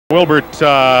Wilbert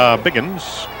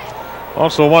Biggins.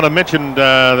 Also want to mention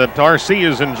that RC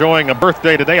is enjoying a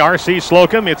birthday today. RC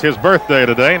Slocum, it's his birthday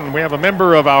today, and we have a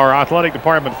member of our athletic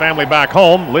department family back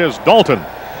home, Liz Dalton.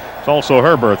 It's also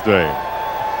her birthday.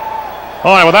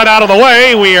 All right, with that out of the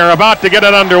way, we are about to get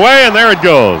it underway, and there it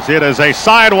goes. It is a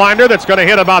sidewinder that's going to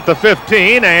hit about the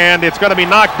 15, and it's going to be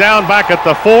knocked down back at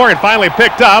the 4 and finally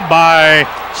picked up by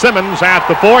Simmons at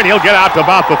the 4, and he'll get out to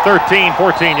about the 13,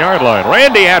 14-yard line.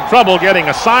 Randy had trouble getting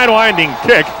a sidewinding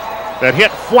kick that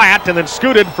hit flat and then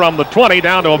scooted from the 20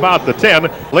 down to about the 10.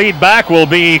 Lead back will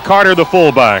be Carter, the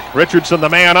fullback. Richardson, the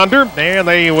man under, and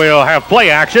they will have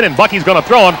play action, and Bucky's going to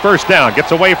throw on first down.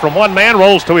 Gets away from one man,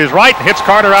 rolls to his right, hits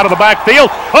Carter out of the backfield,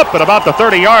 up at about the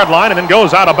 30-yard line, and then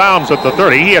goes out of bounds at the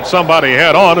 30. He hit somebody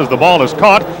head on as the ball is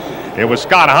caught. It was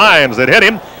Scott Hines that hit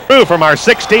him. Through from our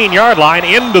 16-yard line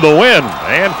into the wind,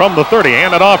 and from the 30,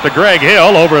 handed off to Greg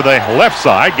Hill over the left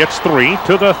side, gets 3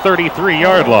 to the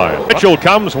 33-yard line. Mitchell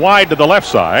comes wide to the left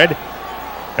side,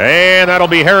 and that'll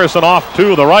be Harrison off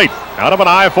to the right, out of an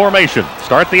I formation.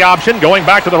 Start the option, going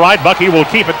back to the right. Bucky will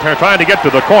keep it, trying to get to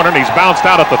the corner, and he's bounced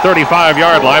out at the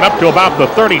 35-yard line, up to about the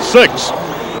 36.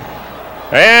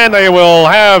 And they will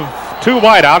have two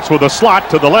wideouts with a slot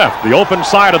to the left, the open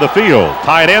side of the field,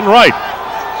 tight end right.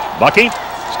 Bucky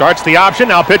starts the option,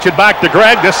 now pitch it back to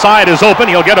Greg. This side is open,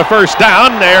 he'll get a first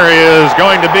down. There is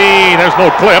going to be, there's no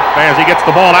clip as he gets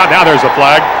the ball out. Now there's a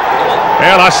flag.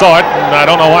 And I saw it, and I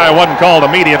don't know why it wasn't called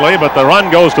immediately, but the run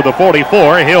goes to the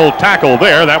 44. He'll tackle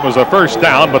there. That was a first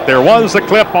down, but there was a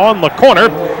clip on the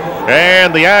corner,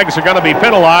 and the Ags are going to be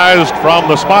penalized from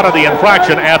the spot of the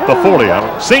infraction at the 40.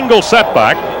 Single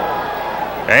setback.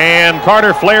 And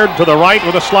Carter flared to the right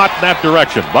with a slot in that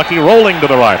direction. Bucky rolling to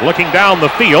the right, looking down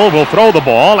the field, will throw the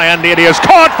ball, and it is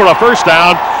caught for a first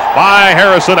down by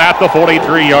Harrison at the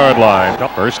 43-yard line.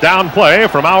 First down play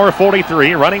from our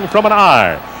 43, running from an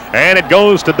I. And it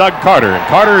goes to Doug Carter. And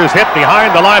Carter is hit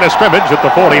behind the line of scrimmage at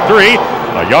the 43.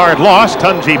 A yard lost.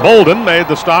 Tunji Bolden made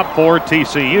the stop for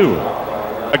TCU.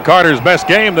 Carter's best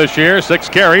game this year, 6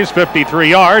 carries, 53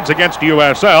 yards against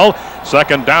USL.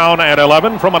 Second down at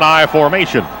 11 from an I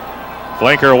formation.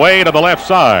 Flanker way to the left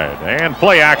side, and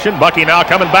play action. Bucky now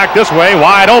coming back this way,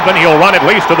 wide open. He'll run at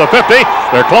least to the 50.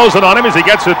 They're closing on him as he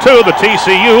gets it to the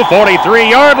TCU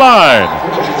 43-yard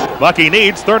line. Bucky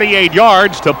needs 38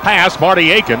 yards to pass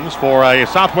Marty Akins for a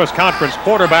Southwest Conference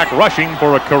quarterback rushing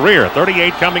for a career.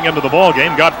 38 coming into the ball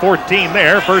game, got 14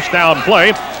 there. First down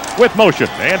play with motion,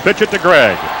 and pitch it to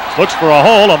Greg. Looks for a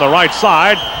hole on the right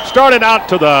side. Started out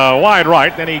to the wide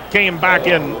right, then he came back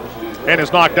in and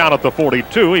is knocked down at the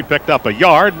 42. He picked up a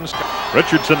yard.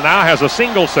 Richardson now has a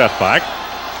single setback,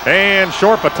 and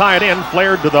Shorp, a tight end,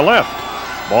 flared to the left.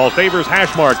 Ball favors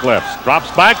Hashmark left.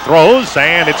 Drops back, throws,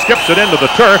 and it skips it into the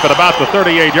turf at about the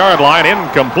 38-yard line.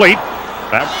 Incomplete.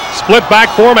 That split back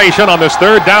formation on this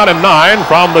third down and 9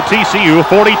 from the TCU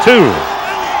 42.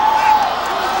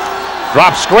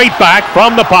 Drops straight back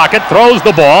from the pocket, throws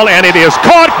the ball, and it is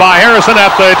caught by Harrison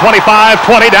at the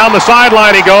 25-20. Down the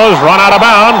sideline he goes, run out of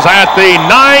bounds at the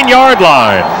 9-yard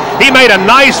line. He made a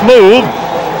nice move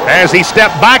as he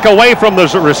stepped back away from the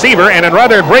receiver, and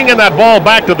rather than bringing that ball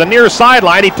back to the near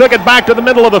sideline, he took it back to the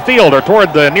middle of the field, or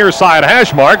toward the near side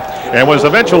hash mark, and was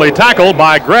eventually tackled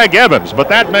by Greg Evans. But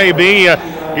that may be,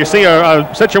 you see a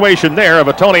situation there of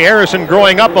a Tony Harrison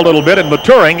growing up a little bit and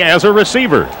maturing as a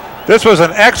receiver. This was an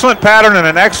excellent pattern and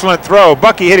an excellent throw.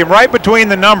 Bucky hit him right between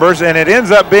the numbers, and it ends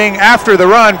up being, after the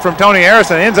run from Tony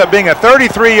Harrison, it ends up being a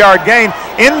 33-yard gain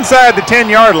inside the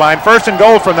 10-yard line. First and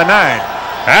goal from the 9.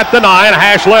 At the 9,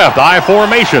 hash left, I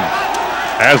formation.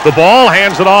 As the ball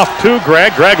hands it off to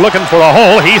Greg. Greg looking for a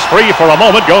hole. He's free for a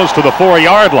moment, goes to the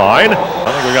 4-yard line. I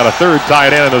think we got a third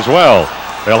tight end as well.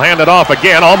 They'll hand it off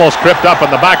again, almost tripped up in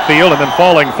the backfield, and then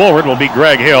falling forward will be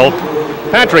Greg Hill.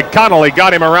 Patrick Connolly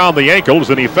got him around the ankles,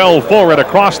 and he fell forward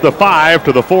across the 5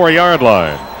 to the 4-yard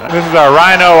line. This is our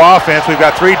Rhino offense. We've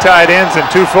got 3 tight ends and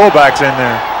 2 fullbacks in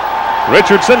there.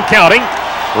 Richardson counting,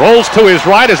 rolls to his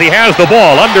right as he has the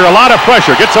ball under a lot of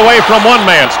pressure. Gets away from one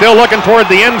man, still looking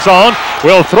toward the end zone.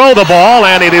 Will throw the ball,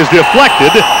 and it is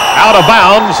deflected out of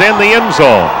bounds in the end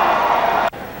zone.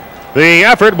 The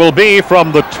effort will be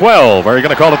from the 12, or are you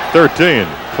going to call it 13?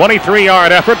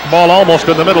 23-yard effort, ball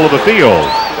almost in the middle of the field.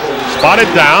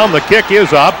 Spotted down, the kick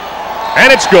is up,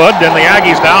 and it's good, and the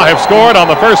Aggies now have scored on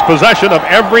the first possession of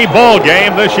every ball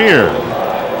game this year.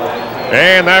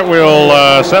 And that will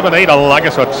 7, 8, I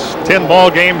guess it's 10 ball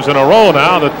games in a row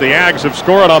now that the Ags have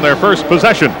scored on their first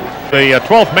possession. The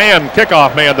 12th man,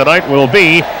 kickoff man tonight, will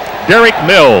be Derek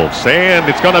Mills, and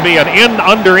it's going to be an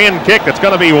in-under-in kick that's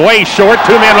going to be way short.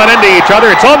 2 men run into each other.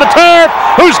 It's on the turf.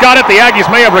 Who's got it? The Aggies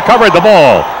may have recovered the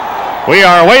ball. We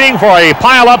are waiting for a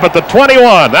pile-up at the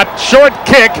 21. That short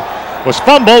kick was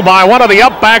fumbled by one of the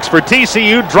up-backs for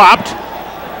TCU, dropped,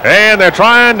 and they're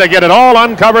trying to get it all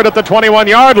uncovered at the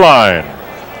 21-yard line.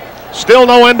 Still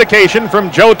no indication from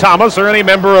Joe Thomas or any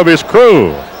member of his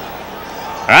crew.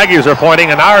 Aggies are pointing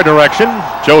in our direction.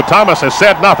 Joe Thomas has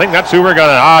said nothing. That's who we're going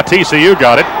to... TCU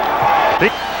got it.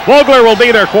 Vogler will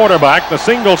be their quarterback. The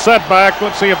single setback,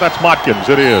 let's see if that's Motkins.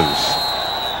 It is.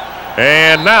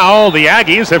 And now the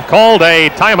Aggies have called a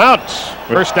timeout.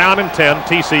 First down and 10,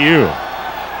 TCU.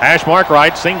 Hash mark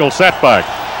right, single setback.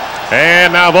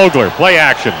 And now Vogler, play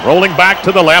action. Rolling back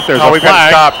to the left. There's a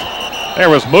flag. Stopped. There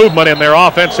was movement in their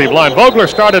offensive line. Vogler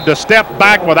started to step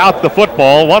back without the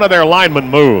football. One of their linemen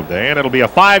moved, and it'll be a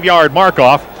 5-yard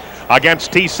mark-off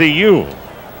against TCU.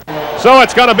 So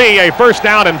it's going to be a first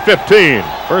down and 15.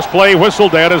 First play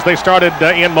whistled dead as they started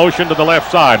in motion to the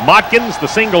left side. Motkins, the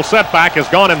single setback, has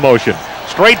gone in motion.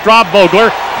 Straight drop, Vogler,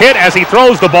 hit as he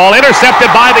throws the ball, intercepted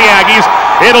by the Aggies.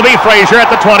 It'll be Frazier at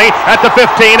the 20, at the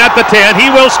 15, at the 10. He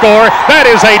will score. That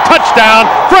is a touchdown.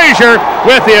 Frazier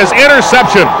with his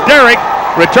interception. Derrick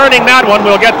returning that one.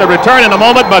 We'll get the return in a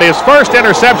moment, but his first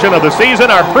interception of the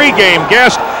season, our pregame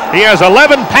guest. He has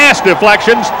 11 pass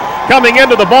deflections coming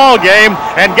into the ball game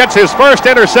and gets his first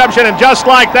interception, and just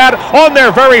like that, on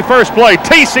their very first play,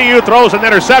 TCU throws an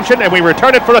interception, and we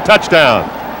return it for a touchdown.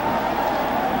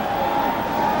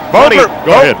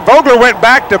 Vogler went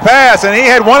back to pass, and he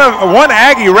had one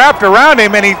Aggie wrapped around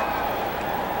him, and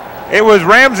it was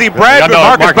Ramsey Bradford,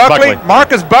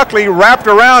 Marcus Buckley wrapped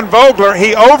around Vogler.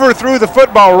 He overthrew the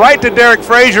football right to Derrick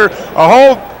Frazier. A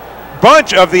whole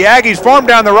bunch of the Aggies formed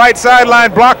down the right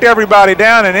sideline, blocked everybody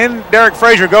down, and in Derrick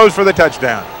Frazier goes for the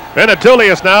touchdown.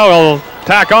 Venetilius now will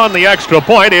tack on the extra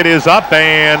point. It is up,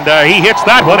 and he hits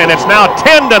that one, and it's now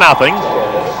 10-0.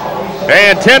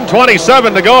 And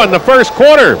 10:27 to go in the first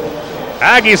quarter.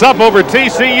 Aggies up over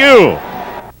TCU.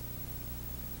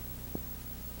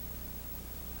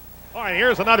 All right,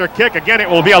 here's another kick. Again, it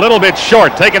will be a little bit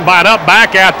short. Taken by an up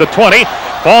back at the 20.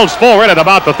 Falls forward at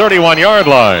about the 31-yard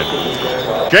line.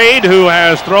 Jade, who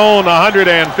has thrown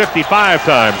 155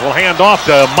 times, will hand off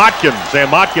to Motkins.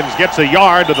 And Motkins gets a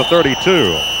yard to the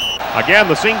 32. Again,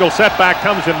 the single setback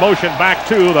comes in motion back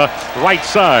to the right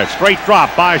side. Straight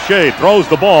drop by Shade. Throws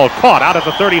the ball. Caught out at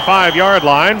the 35-yard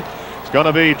line. It's going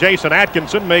to be Jason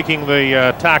Atkinson making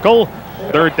the tackle.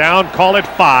 Third down, call it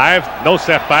 5. No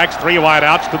setbacks. 3 wide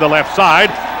outs to the left side.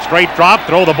 Straight drop.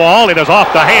 Throw the ball. It is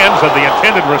off the hands of the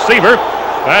intended receiver.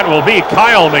 That will be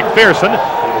Kyle McPherson,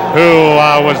 who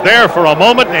was there for a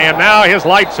moment, and now his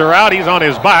lights are out. He's on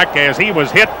his back as he was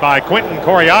hit by Quentin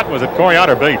Coriat. Was it Coriat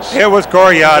or Bates? It was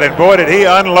Coriat, and boy, did he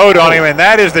unload on him. And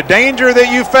that is the danger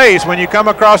that you face when you come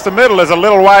across the middle as a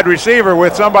little wide receiver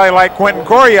with somebody like Quentin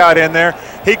Coriat in there.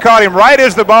 He caught him right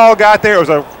as the ball got there. It was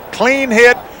a clean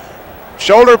hit,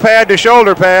 shoulder pad to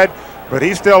shoulder pad, but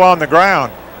he's still on the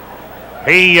ground.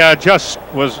 He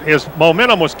his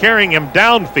momentum was carrying him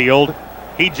downfield.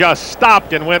 He just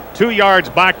stopped and went 2 yards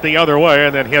back the other way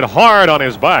and then hit hard on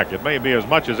his back. It may be as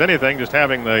much as anything just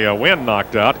having the wind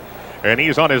knocked out. And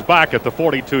he's on his back at the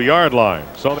 42-yard line.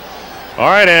 So, all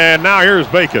right, and now here's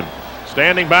Bacon.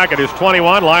 Standing back at his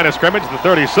 21, line of scrimmage, the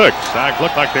 36. Sags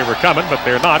looked like they were coming, but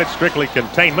they're not. It's strictly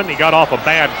containment. He got off a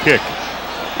bad kick.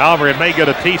 However, it may get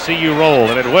a TCU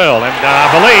roll, and it will. And I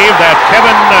believe that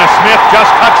Kevin Smith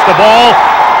just touched the ball,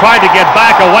 tried to get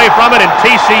back away from it, and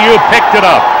TCU picked it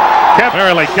up.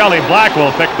 Apparently Kelly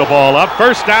Blackwell picked the ball up.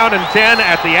 First down and 10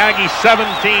 at the Aggie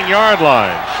 17-yard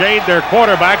line. Shade, their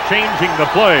quarterback, changing the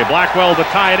play. Blackwell, the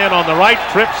tight end on the right,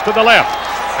 trips to the left.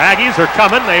 Aggies are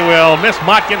coming. They will miss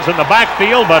Motkins in the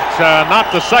backfield, but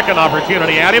not the second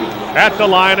opportunity at him at the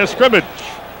line of scrimmage.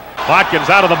 Motkins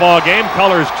out of the ball game.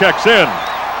 Colors checks in.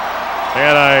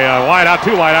 And a wideout,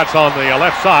 2 wideouts on the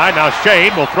left side. Now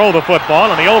Shade will throw the football,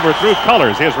 and he overthrew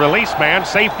Colors. His release man,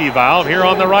 safety valve here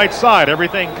on the right side.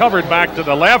 Everything covered back to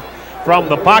the left. From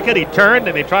the pocket, he turned,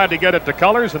 and he tried to get it to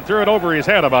Colors and threw it over his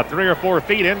head about 3 or 4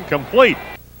 feet, incomplete.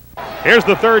 Here's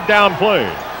the third down play.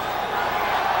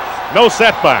 No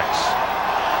setbacks.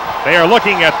 They are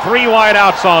looking at 3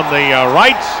 wideouts on the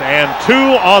right and 2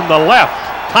 on the left.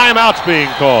 Timeouts being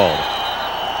called.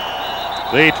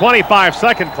 The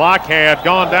 25-second clock had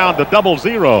gone down to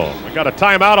 00. We got a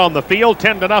timeout on the field,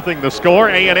 10-0 the score.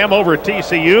 A&M over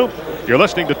TCU. You're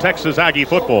listening to Texas Aggie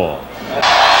football.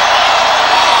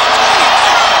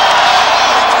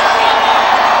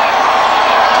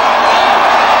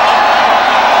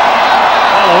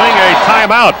 Following a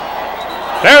timeout.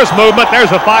 There's movement.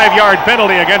 There's a 5-yard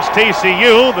penalty against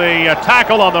TCU. The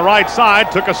tackle on the right side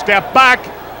took a step back.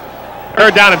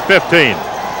 Third down and 15.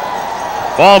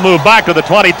 Ball moved back to the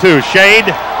 22. Shade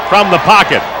from the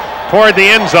pocket toward the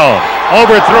end zone.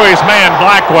 Overthrew his man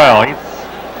Blackwell.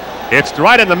 It's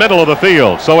right in the middle of the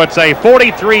field, so it's a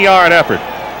 43-yard effort.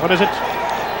 What is it?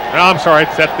 No, I'm sorry,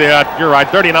 it's at the, you're right,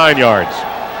 39 yards.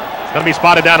 It's going to be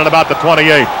spotted down at about the 28.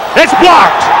 It's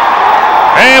blocked!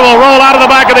 And will roll out of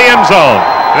the back of the end zone.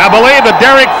 And I believe that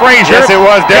Derek Frazier Yes, it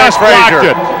was Derek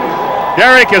Frazier. blocked it.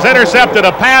 Derek has intercepted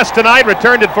a pass tonight,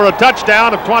 returned it for a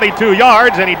touchdown of 22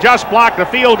 yards, and he just blocked a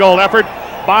field goal effort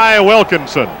by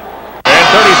Wilkinson. And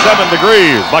 37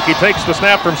 degrees. Bucky takes the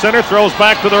snap from center, throws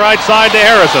back to the right side to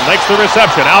Harrison. Makes the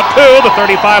reception out to the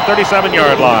 35,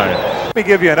 37-yard line. Let me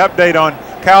give you an update on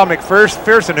Kyle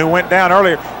McPherson, who went down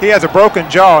earlier. He has a broken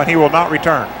jaw, and he will not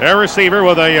return. Their receiver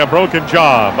with a broken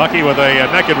jaw. Bucky with a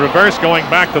naked reverse going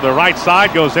back to the right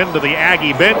side, goes into the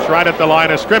Aggie bench right at the line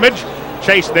of scrimmage.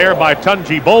 Chased there by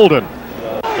Tunji Bolden.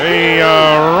 The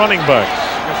running backs.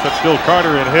 I guess that's still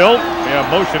Carter and Hill. We have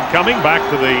motion coming back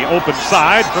to the open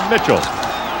side from Mitchell.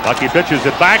 Bucky pitches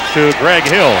it back to Greg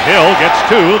Hill. Hill gets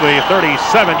to the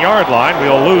 37-yard line.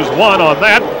 We'll lose one on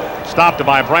that. Stopped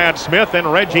by Brad Smith and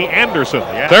Reggie Anderson.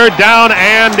 Yeah. Third down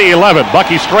and 11.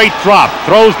 Bucky straight drop.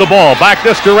 Throws the ball back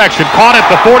this direction. Caught at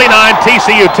the 49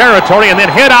 TCU territory and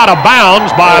then hit out of bounds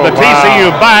by the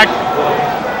TCU back.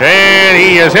 And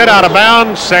he is hit out of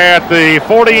bounds at the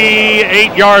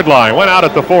 48-yard line. Went out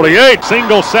at the 48.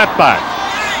 Single setback.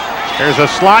 There's a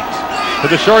slot to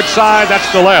the short side.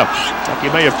 That's the left. He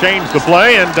may have changed the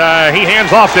play, and he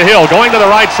hands off to Hill. Going to the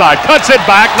right side. Cuts it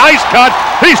back. Nice cut.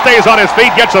 He stays on his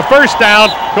feet. Gets a first down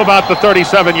to about the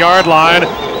 37-yard line.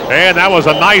 And that was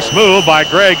a nice move by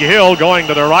Greg Hill going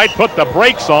to the right. Put the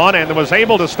brakes on and was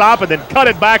able to stop and then cut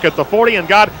it back at the 40 and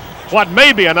got what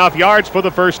may be enough yards for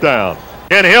the first down.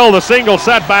 In Hill, the single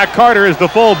setback. Carter is the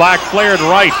fullback, flared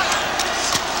right.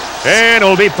 And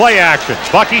it'll be play action.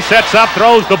 Bucky sets up,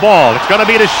 throws the ball. It's going to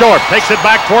be to Short. Takes it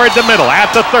back toward the middle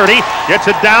at the 30. Gets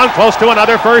it down close to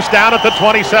another first down at the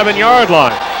 27-yard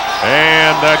line.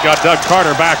 And got Doug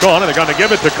Carter back on, and they're going to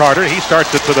give it to Carter. He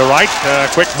starts it to the right.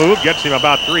 Quick move, gets him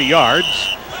about 3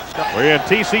 yards. We're in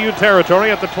TCU territory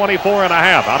at the 24 and a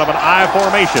half, out of an I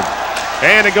formation.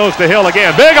 And it goes to Hill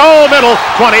again. Big hole middle.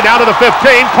 20 down to the 15.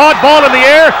 Caught ball in the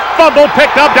air. Fumble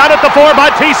picked up down at the 4 by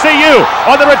TCU.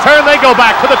 On the return, they go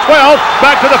back to the 12,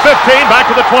 back to the 15, back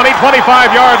to the 20,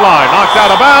 25-yard line. Knocked out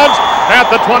of bounds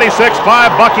at the 26 by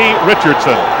Bucky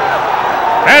Richardson.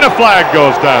 And a flag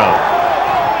goes down.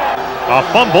 A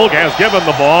fumble has given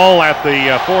the ball at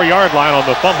the 4-yard line on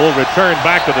the fumble. Returned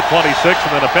back to the 26,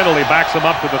 and then a penalty backs him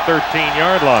up to the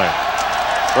 13-yard line.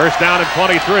 First down at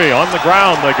 23. On the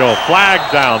ground they go.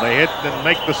 Flag down. They hit and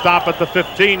make the stop at the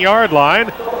 15-yard line.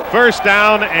 First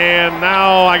down and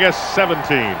now, I guess, 17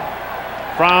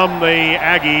 from the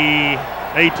Aggie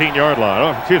 18-yard line.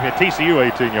 Oh, excuse me, TCU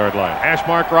 18-yard line. Hash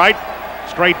mark right.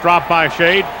 Straight drop by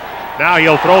Shade. Now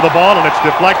he'll throw the ball and it's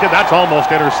deflected. That's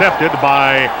almost intercepted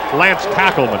by Lance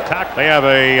Tackleman. They have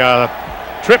a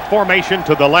trip formation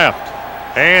to the left.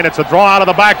 And it's a draw out of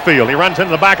the backfield. He runs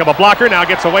into the back of a blocker, now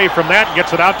gets away from that and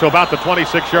gets it out to about the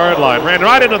 26-yard line. Ran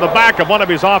right into the back of one of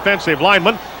his offensive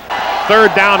linemen.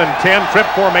 Third down and 10, trip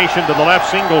formation to the left,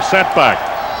 single setback.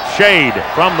 Shade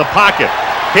from the pocket.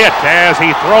 Hit as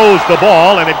he throws the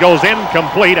ball, and it goes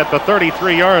incomplete at the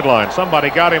 33-yard line.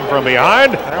 Somebody got him from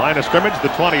behind. Line of scrimmage,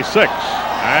 the 26.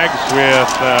 Ags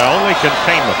with only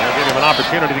containment. They'll give him an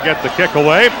opportunity to get the kick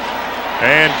away.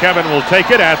 And Kevin will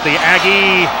take it at the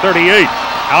Aggie 38.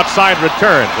 Outside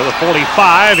return to the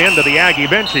 45. Into the Aggie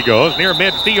bench he goes. Near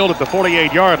midfield at the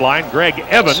 48-yard line. Greg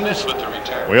Evans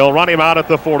will run him out at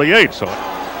the 48. So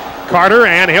Carter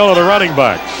and Hill are the running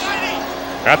backs.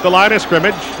 At the line of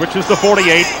scrimmage, which is the 48,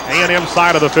 A&M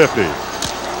side of the 50.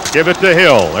 Give it to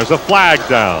Hill. There's a flag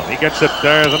down. He gets it.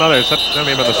 There's another. It's not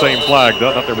even the same flag,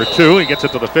 though. Not there were two. He gets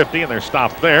it to the 50, and they're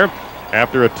stopped there.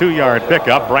 After a 2-yard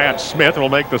pickup, Brad Smith will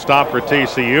make the stop for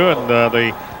TCU, and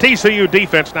the TCU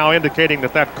defense now indicating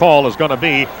that call is going to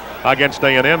be against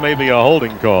A&M, maybe a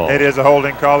holding call. It is a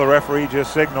holding call. The referee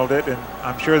just signaled it, and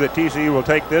I'm sure that TCU will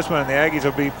take this one, and the Aggies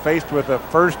will be faced with a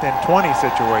 1st and 20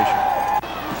 situation.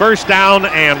 First down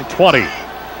and 20.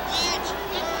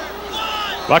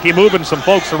 Bucky moving some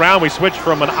folks around. We switch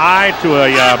from an I to a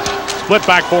split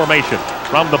back formation.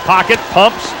 From the pocket,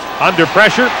 pumps, under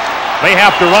pressure. They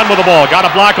have to run with the ball. Got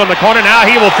a block on the corner. Now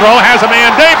he will throw. Has a man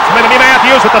deep. Minnie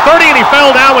Matthews at the 30, and he fell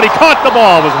down when he caught the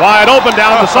ball. It was wide open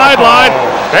down the sideline,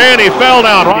 and he fell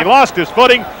down. He lost his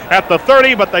footing at the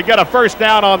 30, but they get a first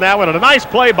down on that one. And a nice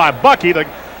play by Bucky to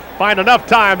find enough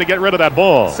time to get rid of that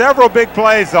ball. Several big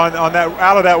plays on that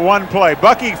out of that one play.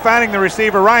 Bucky finding the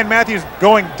receiver. Ryan Matthews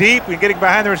going deep and getting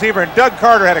behind the receiver. And Doug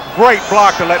Carter had a great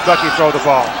block to let Bucky throw the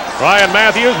ball. Ryan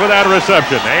Matthews with that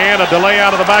reception. And a delay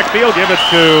out of the backfield. Give it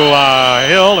to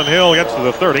Hill, and Hill gets to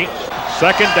the 30.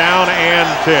 Second down and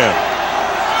 10.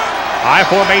 High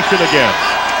formation again.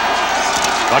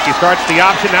 Bucky starts the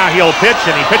option. Now he'll pitch,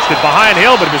 and he pitched it behind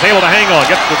Hill, but he was able to hang on.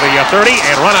 Gets to the 30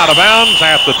 and run out of bounds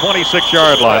at the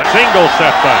 26-yard line. Single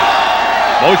setback.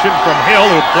 Motion from Hill,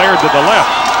 who flared to the left.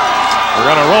 We're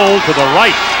going to roll to the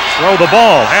right. Throw the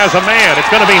ball. Has a man.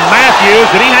 It's going to be Matthews.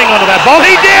 Did he hang on to that ball?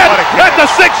 He did! At the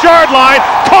 6-yard line.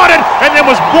 Caught it and then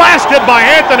was blasted by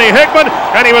Anthony Hickman,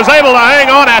 and he was able to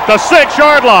hang on at the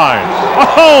 6-yard line.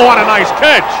 Oh, what a nice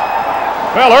catch.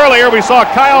 Well, earlier we saw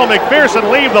Kyle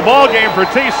McPherson leave the ball game for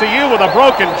TCU with a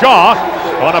broken jaw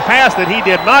on a pass that he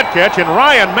did not catch, and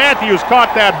Ryan Matthews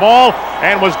caught that ball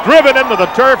and was driven into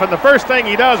the turf, and the first thing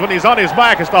he does when he's on his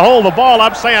back is to hold the ball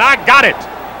up saying, "I got it."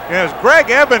 It was Greg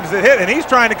Evans that hit, and he's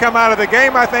trying to come out of the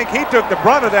game. I think he took the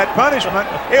brunt of that punishment.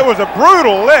 It was a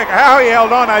brutal lick. How he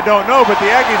held on, I don't know, but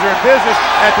the Aggies are in business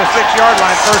at the 6-yard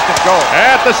line, first and goal.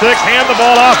 At the 6, hand the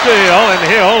ball off to Hill, and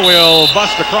Hill will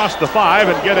bust across the 5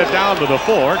 and get it down to the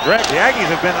 4. Greg. The Aggies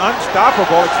have been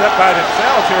unstoppable except by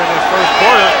themselves here in this first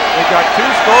quarter. They've got 2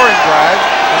 scoring drives,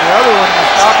 and the other one was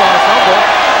stopped on a fumble.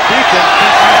 Defense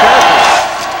keeps them careful.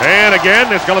 And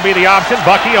again, it's going to be the option.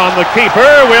 Bucky on the keeper.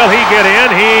 Will he get in?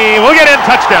 He will get in.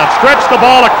 Touchdown. Stretched the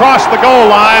ball across the goal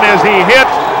line as he hit.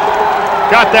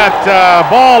 Got that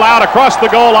ball out across the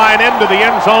goal line into the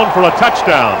end zone for a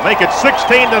touchdown. Make it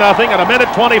 16-0 and a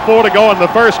minute 24 to go in the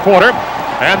first quarter.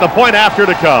 And the point after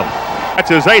to come.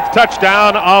 That's his 8th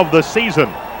touchdown of the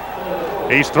season.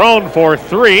 He's thrown for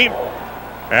 3.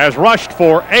 Has rushed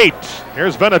for 8.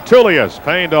 Here's Venetoulias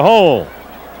paying to hole.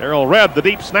 Darrell Redd, the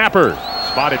deep snapper.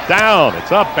 Spotted down.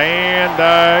 It's up and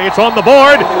it's on the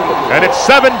board. And it's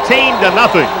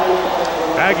 17-0.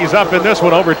 Aggies up in this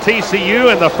one over TCU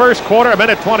in the first quarter, a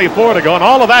minute 24 to go. And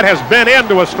all of that has been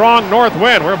into a strong north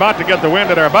wind. We're about to get the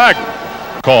wind at our back.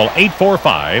 Call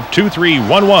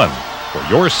 845-2311 for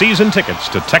your season tickets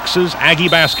to Texas Aggie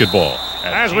basketball.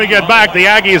 As we get back, the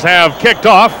Aggies have kicked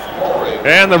off.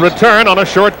 And the return on a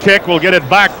short kick will get it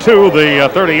back to the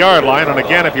 30-yard line. And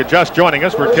again, if you're just joining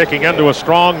us, we're kicking into a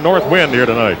strong north wind here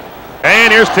tonight.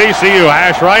 And here's TCU.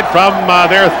 Hash right from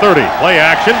their 30. Play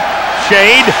action.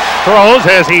 Shade throws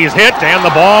as he's hit, and the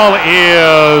ball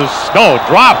is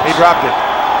dropped. He dropped it.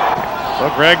 So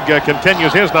Greg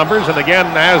continues his numbers, and again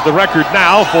has the record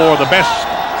now for the best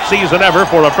season ever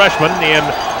for a freshman in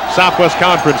Southwest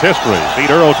Conference history. Beat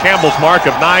Earl Campbell's mark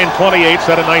of 9:28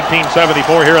 set in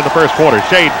 1974 here in the first quarter.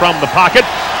 Shade from the pocket.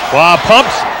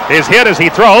 Pumps is hit as he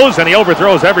throws, and he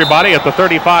overthrows everybody at the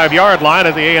 35-yard line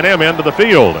at the A&M end of the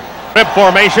field. Rip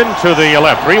formation to the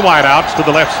left. 3 wideouts to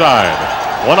the left side.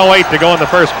 1:08 to go in the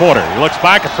first quarter. He looks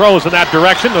back and throws in that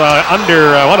direction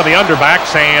under one of the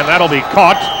underbacks, and that'll be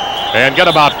caught and get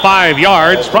about 5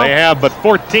 yards. They have but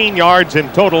 14 yards in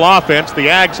total offense. The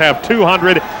Ags have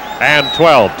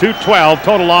 212. 212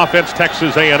 total offense,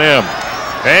 Texas A&M.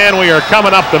 And we are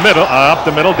coming up the middle.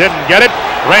 Didn't get it.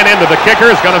 Ran into the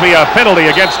kicker. It's going to be a penalty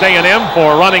against A&M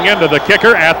for running into the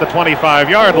kicker at the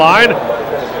 25-yard line.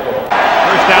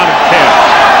 First down and 10.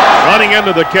 Running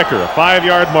into the kicker. A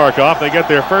 5-yard mark off. They get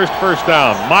their first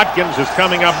down. Motkins is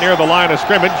coming up near the line of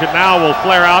scrimmage and now will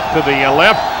flare out to the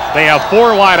left. They have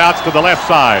 4 wideouts to the left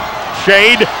side.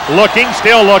 Shade looking,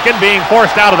 still looking, being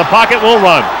forced out of the pocket, will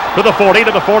run to the 40,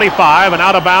 to the 45, and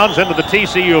out of bounds into the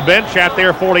TCU bench at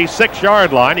their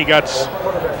 46-yard line. He got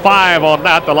 5 on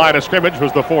that. The line of scrimmage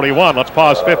was the 41. Let's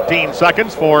pause 15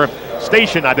 seconds for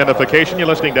station identification. You're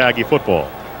listening to Aggie football.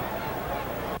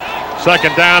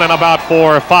 Second down and about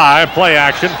 4 or 5. Play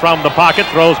action from the pocket.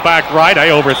 Throws back right.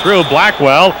 They overthrew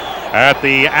Blackwell at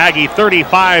the Aggie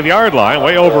 35-yard line,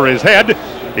 way over his head.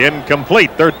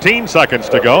 Incomplete. 13 seconds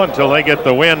to go until they get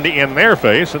the wind in their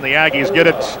face, and the Aggies get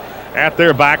it at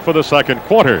their back for the second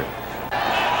quarter.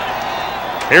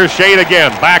 Here's Shade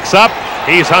again. Backs up.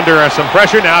 He's under some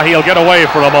pressure. Now he'll get away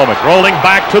for a moment. Rolling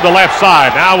back to the left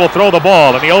side. Now will throw the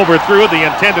ball, and he overthrew the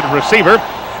intended receiver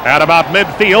at about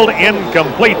midfield.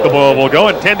 Incomplete. The ball will go.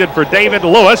 Intended for David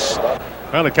Lewis.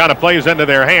 Well, it kind of plays into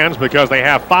their hands because they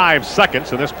have 5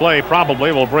 seconds, and this play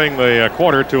probably will bring the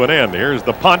quarter to an end. Here's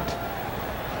the punt.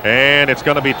 And it's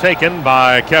going to be taken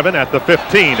by Kevin at the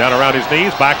 15, down around his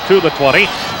knees, back to the 20.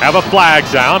 Have a flag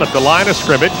down at the line of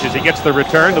scrimmage as he gets the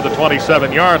return to the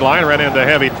 27-yard line. Ran into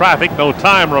heavy traffic. No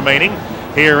time remaining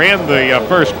here in the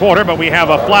first quarter, but we have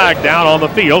a flag down on the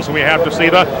field, so we have to see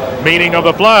the meaning of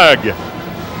the flag.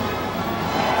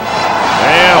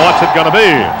 And what's it going to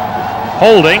be?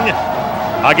 Holding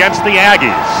against the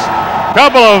Aggies.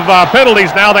 Couple of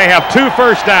penalties now. They have 2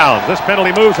 first downs. This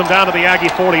penalty moves them down to the Aggie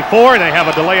 44. They have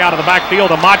a delay out of the backfield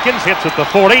to Motkins. Hits at the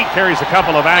 40. Carries a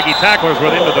couple of Aggie tacklers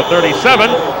with him to the 37.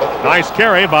 Nice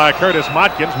carry by Curtis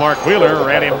Motkins. Mark Wheeler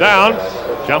ran him down.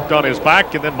 Jumped on his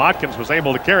back, and then Motkins was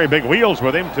able to carry big wheels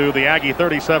with him to the Aggie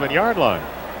 37-yard line.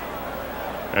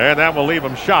 And that will leave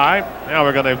him shy.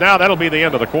 Now that'll be the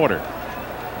end of the quarter.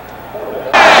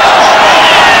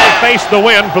 Faced the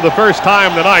wind for the first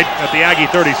time tonight at the Aggie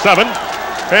 37.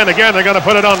 And again, they're going to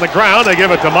put it on the ground. They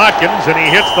give it to Motkins, and he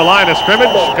hits the line of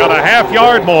scrimmage. Got a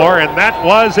half-yard more, and that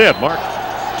was it, Mark.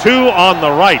 2 on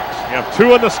the right. You have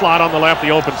 2 in the slot on the left,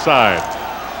 the open side.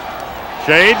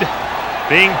 Shade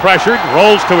being pressured,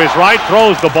 rolls to his right,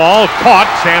 throws the ball, caught,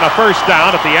 and a first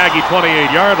down at the Aggie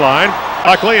 28-yard line.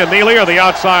 Buckley and Neely are the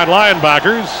outside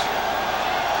linebackers.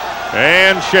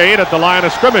 And Shade at the line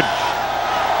of scrimmage.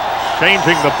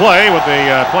 Changing the play with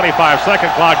the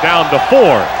 25-second clock down to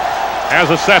 4. Has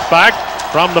a setback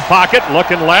from the pocket,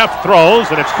 looking left, throws,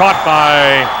 and it's caught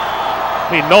by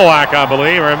Nowak, I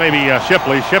believe, or maybe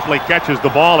Shipley. Shipley catches the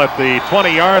ball at the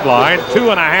 20-yard line.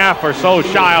 2.5 or so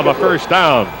shy of a first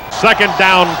down. Second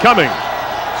down coming.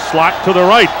 Slot to the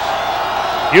right.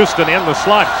 Houston in the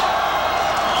slot.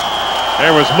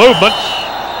 There was movement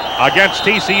against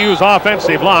TCU's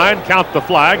offensive line. Count the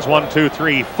flags. 1, 2,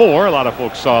 3, 4. A lot of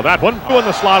folks saw that one. 2 in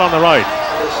the slot on the right.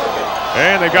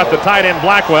 And they've got the tight end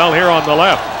Blackwell here on the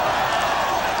left.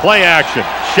 Play action.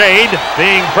 Shade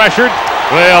being pressured.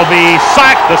 Will be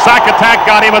sacked. The sack attack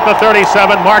got him at the 37.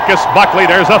 Marcus Buckley.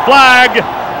 There's a flag.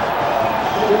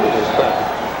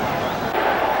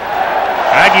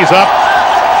 Aggies up.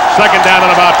 Second down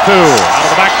and about 2. Out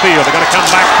of the backfield. They're going to come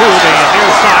back to the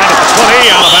near side at the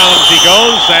 20. Out of bounds he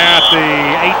goes at the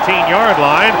 18-yard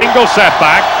line. Bingo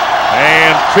setback.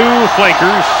 And 2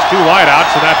 flankers, 2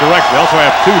 wideouts in that direction. They also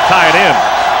have 2 tight ends.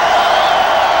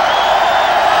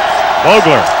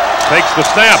 Vogler takes the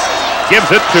snap. Gives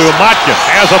it to Motkins.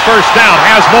 Has a first down.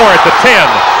 Has more at the 10.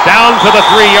 Down to the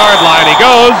 3-yard line he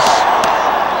goes.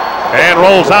 And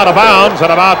rolls out of bounds at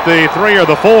about the 3 or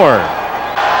the 4.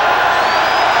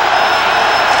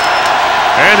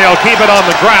 And they'll keep it on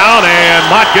the ground, and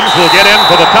Motkins will get in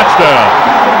for the touchdown.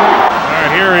 All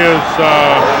right, here is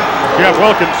Jeff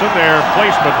Wilkinson, their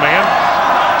placement man.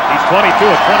 He's 22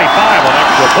 of 25 on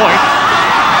extra points.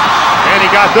 And he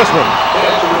got this one.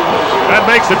 That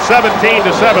makes it 17-7.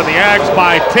 The Ags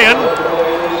by 10.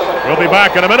 We'll be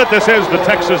back in a minute. This is the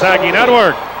Texas Aggie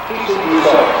Network.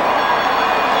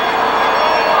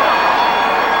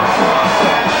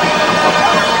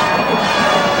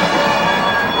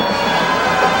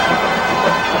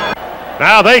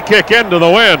 Now they kick into the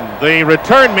wind. The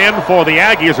return men for the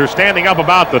Aggies are standing up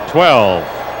about the 12.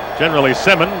 Generally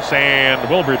Simmons and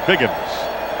Wilbert Biggins.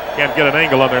 Can't get an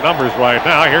angle on their numbers right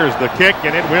now. Here's the kick,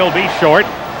 and it will be short.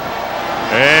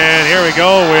 And here we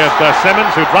go with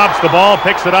Simmons, who drops the ball,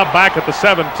 picks it up back at the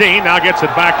 17, now gets it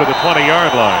back to the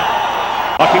 20-yard line.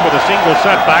 Lucky with a single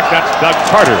setback, that's Doug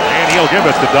Carter, and he'll give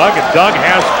it to Doug, and Doug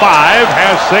has 5,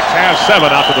 has 6, has 7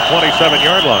 out to the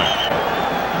 27-yard line.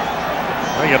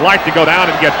 Well, you'd like to go down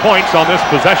and get points on this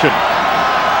possession.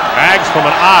 Ags from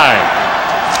an I.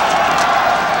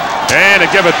 And to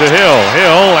give it to Hill.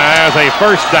 Hill has a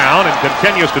first down and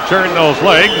continues to turn those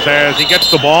legs as he gets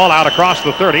the ball out across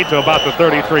the 30 to about the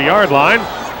 33-yard line.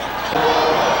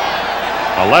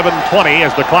 11:20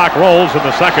 as the clock rolls in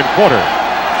the second quarter.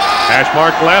 Hash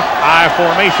mark left, I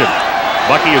formation.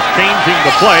 Bucky is changing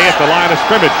the play at the line of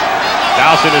scrimmage.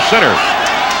 Dowson is center.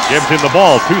 Gives him the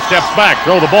ball, 2 steps back,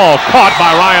 throw the ball, caught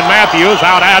by Ryan Matthews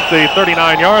out at the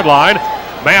 39-yard line.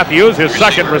 Matthews, his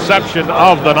second reception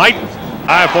of the night.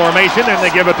 I formation, and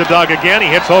they give it to Doug again. He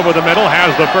hits over the middle,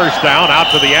 has the first down out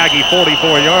to the Aggie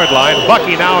 44-yard line.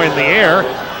 Bucky now in the air,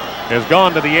 has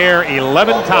gone to the air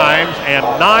 11 times and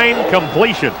 9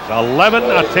 completions. 11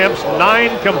 attempts,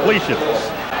 9 completions.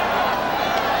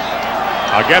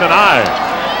 Again an I.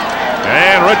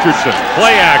 And Richardson,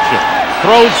 play action.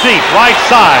 Throws deep, right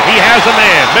side. He has a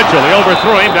man. Mitchell, he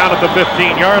overthrew him down at the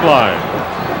 15-yard line.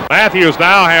 Matthews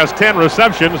now has 10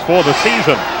 receptions for the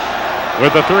season.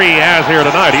 With the 3 he has here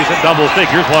tonight, he's in double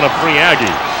figures, one of 3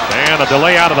 Aggies. And a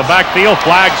delay out of the backfield.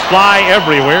 Flags fly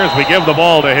everywhere as we give the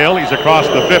ball to Hill. He's across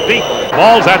the 50.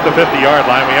 Ball's at the 50-yard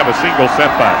line. We have a single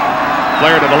setback.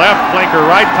 Player to the left, flanker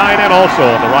right, tight end also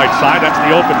on the right side. That's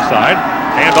the open side.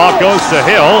 Handoff goes to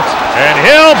Hill, and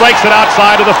Hill breaks it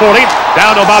outside of the 40,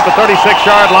 down to about the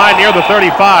 36-yard line near the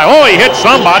 35. Oh, he hit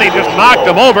somebody, just knocked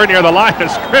him over near the line of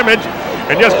scrimmage,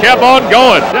 and just kept on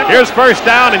going. Here's first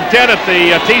down and 10 at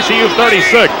the TCU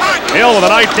 36. Hill with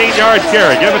a 19-yard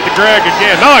carry. Give it to Greg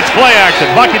again. No, it's play action.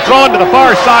 Bucky throwing to the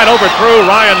far side, overthrew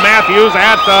Ryan Matthews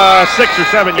at the 6 or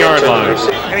 7 yard line.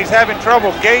 And he's having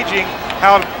trouble gauging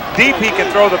how deep he can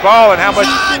throw the ball and how much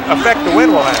effect the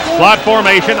wind will have. Slot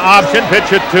formation, option, pitch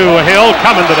it to Hill,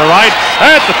 coming to the right,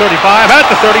 at the 35, at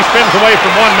the 30, spins away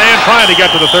from one man, trying to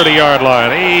get to the 30-yard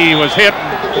line. He was hit,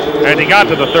 and he got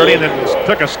to the 30, and then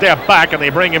took a step back, and they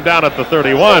bring him down at the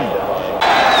 31.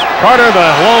 Carter, the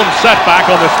lone setback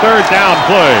on this third down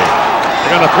play.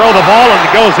 They're going to throw the ball, and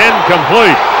it goes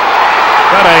incomplete.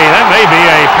 That may be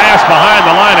a pass behind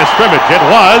the line of scrimmage. It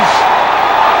was.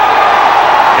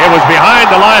 It was behind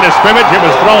the line of scrimmage. It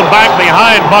was thrown back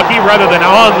behind Bucky rather than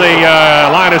on the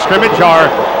line of scrimmage or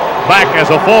back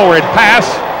as a forward pass.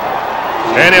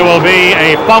 And it will be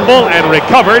a fumble and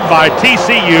recovered by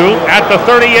TCU at the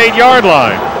 38-yard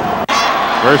line.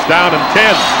 First down and 10.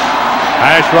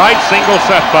 Hash right, single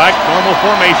setback, normal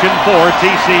formation for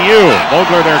TCU.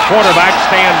 Vogler, their quarterback,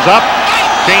 stands up,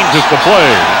 changes the play,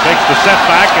 takes the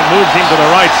setback and moves him to the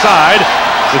right side,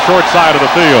 the short side of the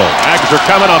field. Ags are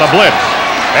coming on a blitz.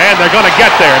 And they're going to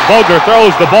get there, and Vogler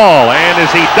throws the ball, and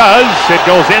as he does, it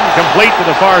goes incomplete to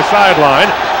the far sideline,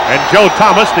 and Joe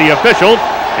Thomas, the official,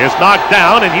 is knocked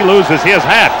down, and he loses his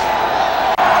hat.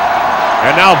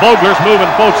 And now Vogler's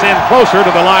moving folks in closer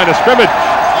to the line of scrimmage.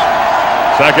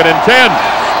 Second and 10.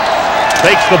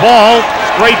 Takes the ball,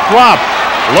 straight drop,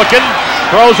 looking,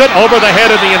 throws it over the head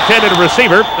of the intended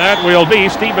receiver. That will be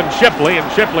Stephen Shipley, and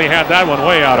Shipley had that one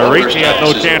way out of reach. He had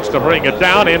no chance to bring it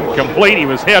down. Incomplete. He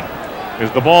was hit as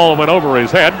the ball went over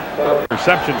his head.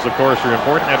 Receptions, of course, are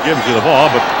important. That gives you the ball,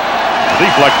 but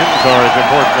deflections are as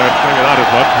important. Maybe not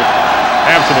as much, but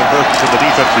have some importance in the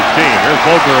defensive team. Here's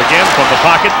Vogler again from the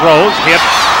pocket, throws, hit,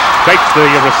 takes the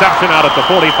reception out at the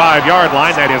 45-yard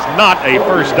line. That is not a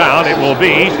first down. It will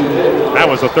be, that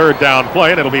was a third down play,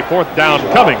 and it'll be fourth down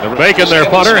coming. Bacon, their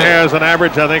punter, has an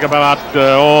average, I think, about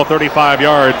 35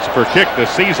 yards per kick this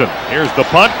season. Here's the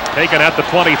punt, taken at the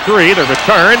 23. The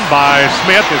return by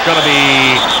Smith is going to be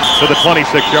to the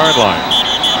 26-yard line.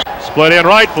 Split in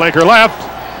right, flanker left,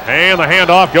 and the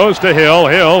handoff goes to Hill.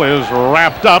 Hill is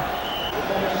wrapped up.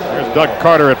 There's Doug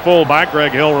Carter at fullback.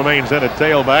 Greg Hill remains in at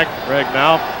tailback. Greg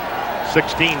now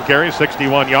 16 carries,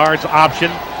 61 yards. Option.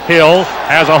 Hill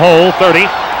has a hole, 30,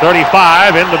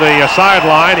 35, into the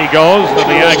sideline. He goes to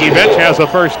the Aggie bench, has a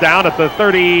first down at the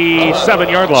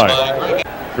 37-yard line.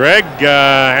 Greg,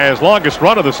 his longest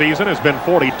run of the season has been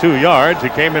 42 yards. He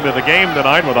came into the game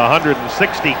tonight with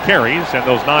 160 carries and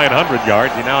those 900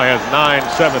 yards. He now has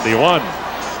 971.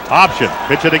 Option.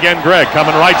 Pitch it again, Greg,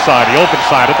 coming right side, the open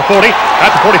side at the 40,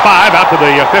 at the 45, out to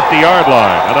the 50-yard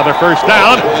line. Another first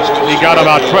down. He got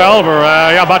about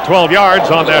 12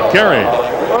 yards on that carry.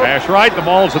 Pass right, the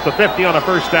ball's at the 50 on a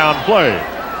first down play.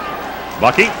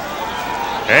 Bucky,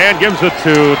 and gives it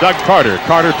to Doug Carter.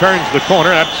 Carter turns the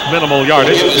corner, that's minimal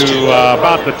yardage, to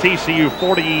about the TCU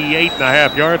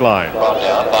 48.5-yard line.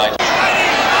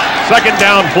 Second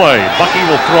down play. Bucky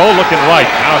will throw, looking right.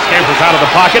 Now scampers out of the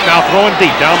pocket, now throwing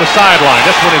deep down the sideline.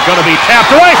 This one is going to be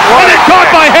tapped away, and it's caught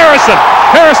by Harrison.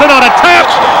 Harrison on a tap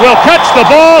will catch the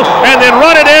ball and then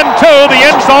run it into the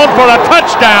end zone for a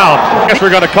touchdown. I guess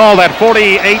we're going to call that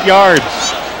 48 yards.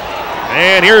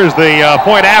 And here's the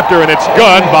point after, and it's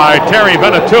good by Terry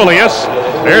Venetoulias.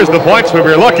 There's the points we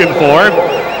were looking for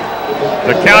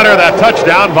to counter that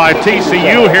touchdown by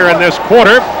TCU here in this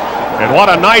quarter. And what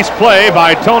a nice play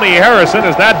by Tony Harrison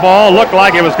as that ball looked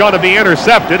like it was going to be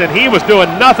intercepted, and he was doing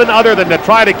nothing other than to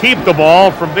try to keep the ball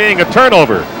from being a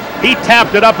turnover. He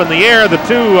tapped it up in the air. The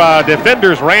two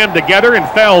defenders ran together and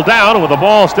fell down. With the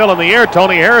ball still in the air,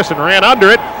 Tony Harrison ran under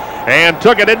it and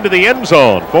took it into the end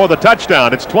zone for the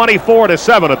touchdown. It's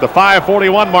 24-7 at the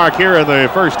 5:41 mark here in the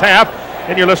first half,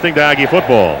 and you're listening to Aggie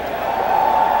football.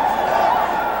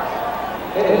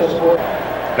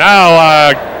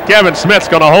 Now, Kevin Smith's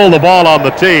going to hold the ball on the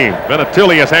team.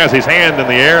 Venetoulias has his hand in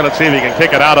the air. Let's see if he can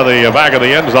kick it out of the back of the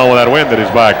end zone with that wind at his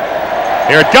back.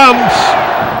 Here it comes.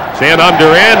 It's in under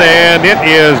in, and it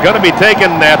is going to be taken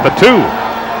at the 2.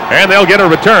 And they'll get a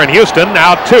return. Houston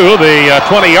out to the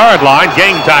 20-yard line.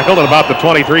 Gang tackled at about the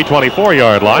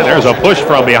 23-24-yard line. There's a push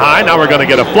from behind. Now we're going to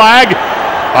get a flag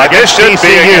against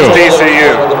TCU.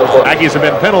 Aggies have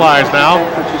been penalized now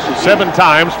 7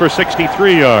 times for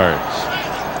 63 yards.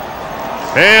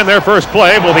 And their first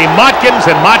play will be Motkins,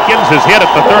 and Motkins is hit at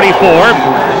the 34.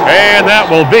 And that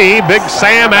will be Big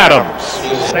Sam Adams.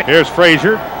 Here's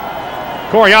Frazier.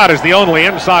 Coriat is the only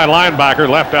inside linebacker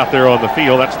left out there on the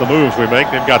field. That's the moves we make.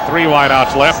 They've got 3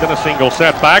 wideouts left and a single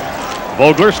setback.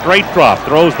 Vogler straight drop,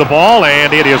 throws the ball,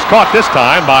 and it is caught this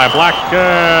time by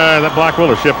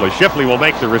Blackwell or Shipley. Shipley will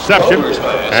make the reception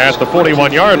at the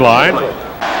 41-yard line.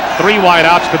 3 wide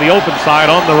outs to the open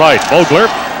side on the right. Vogler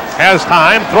has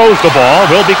time, throws the ball,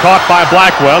 will be caught by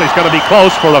Blackwell. He's going to be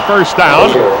close for a first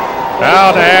down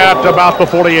out at about the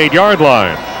 48-yard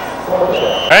line.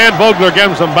 And Vogler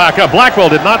gives him back up. Blackwell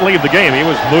did not leave the game. He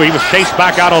was chased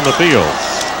back out on the field.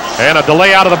 And a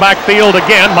delay out of the backfield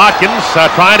again. Motkins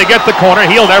trying to get the corner.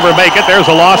 He'll never make it. There's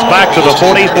a loss back to the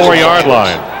 44-yard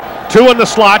line. 2 in the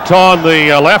slot on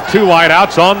the left, 2 wide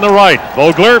outs on the right.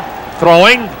 Vogler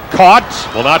throwing, caught,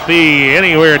 will not be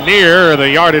anywhere near the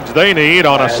yardage they need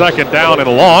on a second down and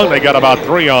long. They got about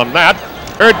 3 on that.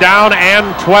 3rd down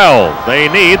and 12. They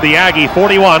need the Aggie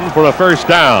 41 for a first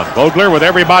down. Vogler with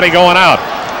everybody going out.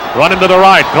 Running to the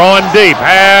right, throwing deep,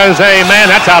 has a man,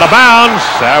 that's out of bounds.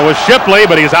 That was Shipley,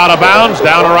 but he's out of bounds,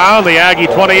 down around the Aggie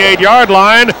 28-yard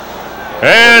line.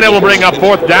 And it will bring up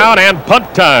 4th down and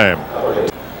punt time.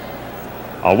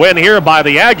 A win here by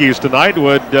the Aggies tonight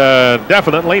would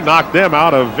definitely knock them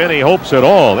out of any hopes at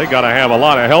all. They got to have a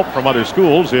lot of help from other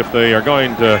schools if they are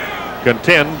going to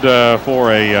contend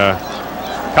for a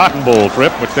Cotton Bowl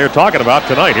trip, which they're talking about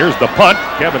tonight. Here's the punt.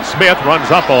 Kevin Smith runs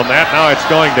up on that. Now it's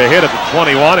going to hit at the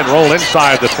 21 and roll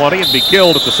inside the 20 and be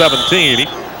killed at the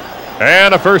 17.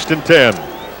 And a 1st and 10.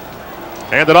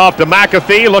 Handed off to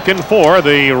McAfee, looking for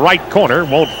the right corner.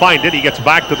 Won't find it. He gets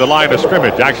back to the line of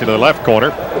scrimmage, actually to the left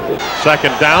corner.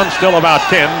 2nd down, still about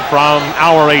 10 from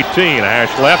our 18.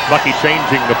 Ash left, Bucky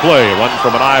changing the play. Run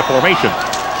from an I formation.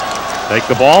 Take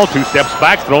the ball, 2 steps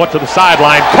back, throw it to the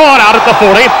sideline. Caught out at the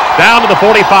 40, down to the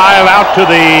 45, out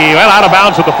of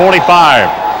bounds at the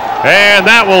 45. And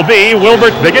that will be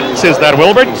Wilbert Biggins. Is that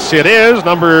Wilbert? It is. Is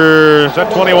that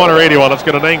 21 or 81? Let's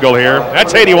get an angle here.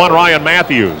 That's 81, Ryan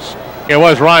Matthews. It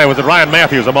was Ryan. Was it Ryan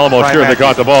Matthews? I'm almost sure they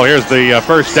caught the ball. Here's the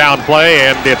first down play,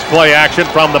 and it's play action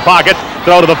from the pocket.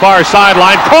 Throw to the far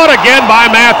sideline. Caught again by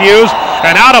Matthews,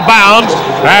 and out of bounds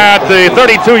at the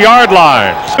 32-yard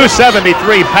line.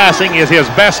 273 passing is his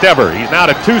best ever. He's now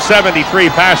to 273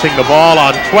 passing the ball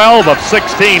on 12 of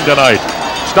 16 tonight.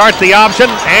 Starts the option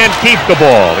and keep the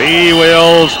ball. He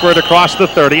will squirt across the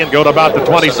 30 and go to about the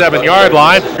 27-yard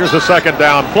line. Here's the 2nd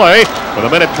down play with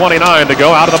 1:29 to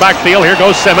go. Out of the backfield, here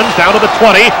goes Simmons down to the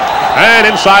 20 and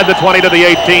inside the 20 to the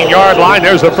 18-yard line.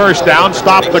 There's the first down.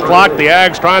 Stop the clock. The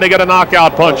Ags trying to get a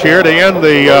knockout punch here to end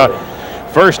the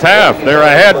first half. They're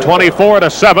ahead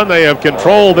 24-7. They have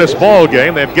controlled this ball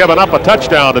game. They've given up a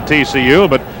touchdown to TCU,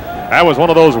 but that was one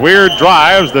of those weird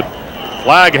drives that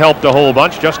Flag helped a whole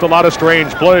bunch. Just a lot of strange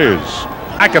plays.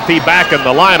 McAfee back in the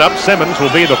lineup. Simmons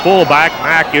will be the fullback.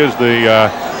 Mack is the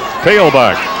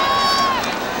tailback.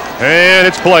 And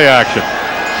it's play action.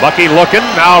 Bucky looking,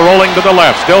 now rolling to the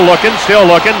left. Still looking,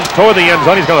 toward the end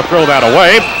zone. He's going to throw that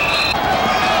away.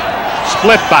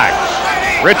 Split backs.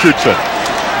 Richardson.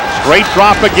 Straight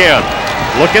drop again.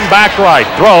 Looking back right.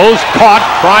 Throws. Caught.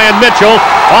 Brian Mitchell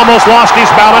almost lost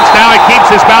his balance. Now he keeps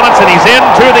his balance and he's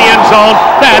into the end zone.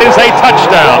 That is a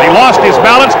touchdown. He lost his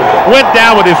balance, went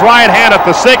down with his right hand at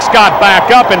the 6, got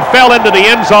back up and fell into the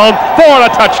end zone for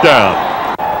a touchdown.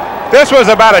 This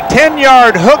was about a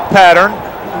 10-yard hook pattern.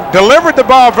 Delivered the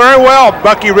ball very well,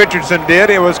 Bucky Richardson did.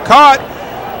 It was caught,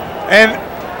 and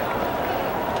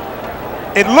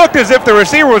it looked as if the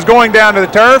receiver was going down to the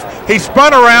turf. He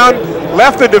spun around,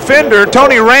 left the defender,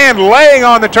 Tony Rand, laying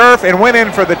on the turf and went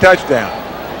in for the touchdown.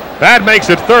 That makes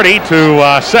it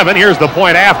 30-7. Here's the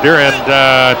point after, and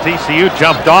TCU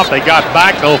jumped off. They got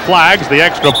back, no flags. The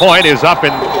extra point is up,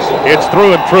 and it's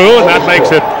through and true, and that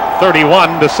makes it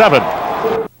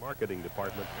 31-7. Marketing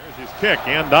department. There's his kick,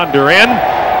 end under end.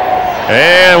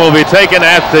 And will be taken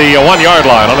at the 1-yard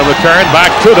line on the return back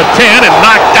to the 10 and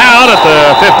knocked down at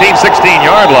the 15,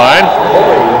 16-yard line.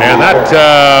 And that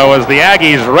was the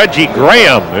Aggies' Reggie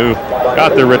Graham who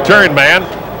got the return man.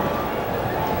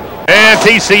 And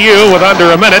TCU with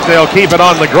under a minute, they'll keep it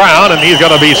on the ground, and he's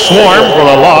going to be swarmed for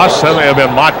a loss. That may have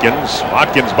been Motkins.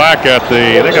 Motkins back at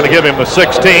they're going to give him the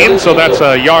 16, so that's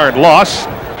a yard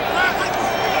loss.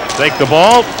 Take the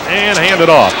ball and hand it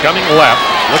off. Coming left,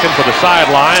 looking for the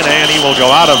sideline, and he will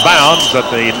go out of bounds at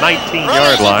the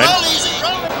 19-yard line.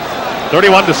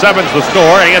 31-7 is the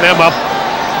score. A&M up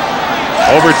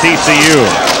over TCU.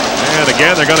 And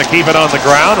again, they're going to keep it on the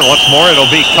ground, and once more it'll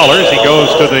be Colors. He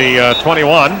goes to the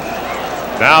 21.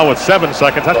 Now with 7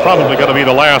 seconds, that's probably going to be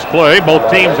the last play. Both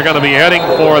teams are going to be heading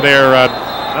for their,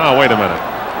 oh, wait a minute.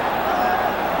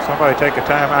 Somebody take a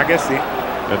time. I guess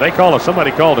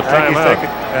somebody called a timeout.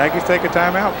 Aggies take a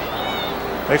timeout.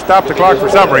 They stopped the clock for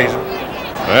some reason.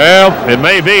 Well, it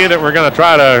may be that we're going to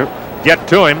try to get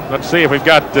to him. Let's see if we've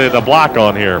got the block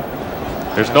on here.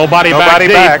 There's nobody Nobody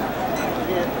back back. deep.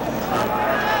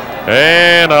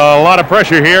 And a lot of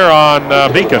pressure here on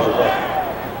Beacon.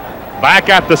 Back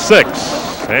at the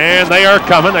 6. And they are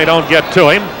coming. They don't get to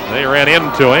him. They ran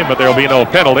into him, but there will be no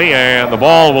penalty. And the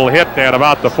ball will hit at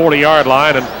about the 40-yard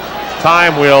line. And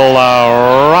time will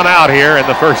run out here in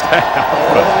the first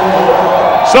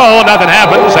half. So nothing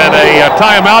happens. And a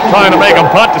timeout trying to make them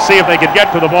punt to see if they could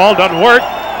get to the ball. Doesn't work.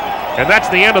 And that's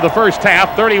the end of the first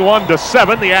half.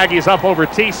 31-7. The Aggies up over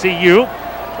TCU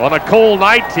on a cold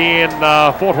night in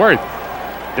Fort Worth.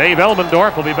 Dave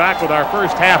Elmendorf will be back with our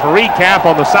first half recap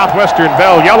on the Southwestern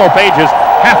Bell Yellow Pages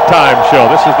halftime show.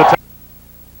 This is the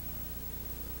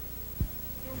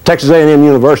Texas A&M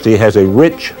University has a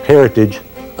rich heritage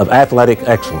of athletic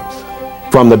excellence.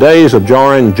 From the days of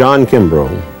John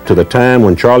Kimbrough to the time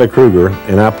when Charlie Kruger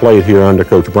and I played here under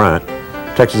Coach Bryant,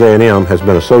 Texas A&M has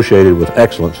been associated with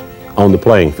excellence on the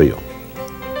playing field.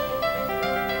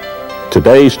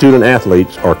 Today's student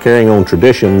athletes are carrying on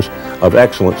traditions of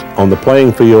excellence on the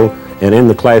playing field and in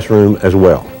the classroom as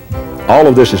well. All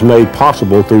of this is made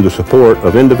possible through the support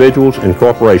of individuals and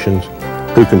corporations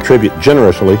who contribute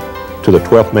generously to the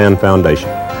 12th Man Foundation.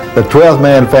 The 12th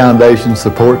Man Foundation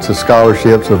supports the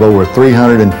scholarships of over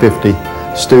 350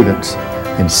 students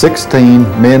in 16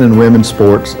 men and women's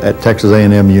sports at Texas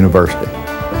A&M University.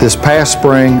 This past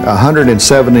spring,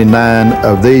 179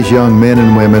 of these young men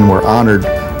and women were honored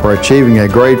for achieving a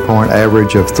grade point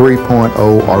average of 3.0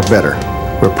 or better.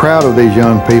 We're proud of these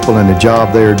young people and the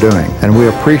job they are doing, and we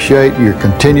appreciate your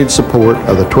continued support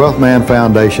of the 12th Man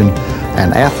Foundation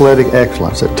and athletic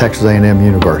excellence at Texas A&M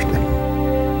University.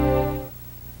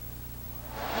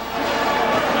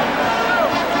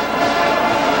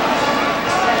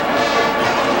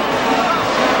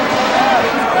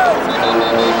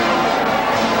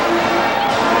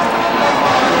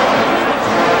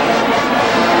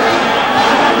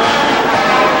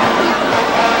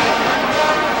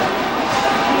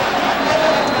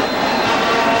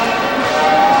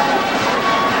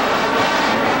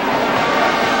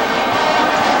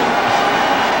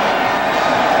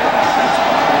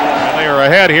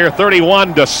 Ahead here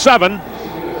 31-7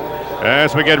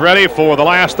 as we get ready for the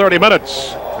last 30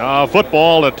 minutes of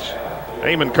football at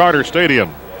Amon Carter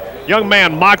Stadium. Young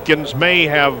man Motkins may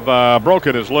have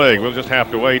broken his leg. We'll just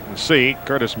have to wait and see.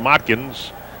 Curtis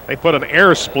Motkins, they put an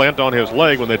air splint on his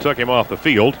leg when they took him off the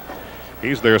field.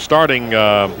 He's their starting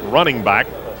running back.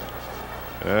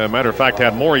 Matter of fact,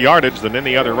 had more yardage than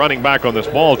any other running back on this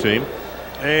ball team.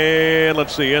 And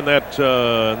let's see, in that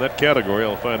category,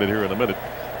 I'll find it here in a minute.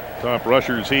 Top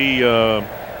rushers,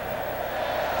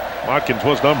 Motkins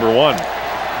was number 1.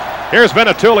 Here's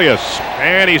Venetoulias,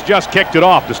 and he's just kicked it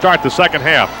off to start the second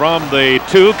half. From the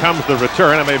 2 comes the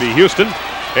return, and maybe Houston,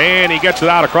 and he gets it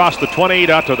out across the 20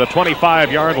 to the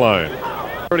 25-yard line.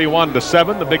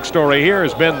 31-7. The big story here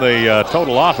has been the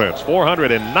total offense.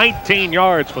 419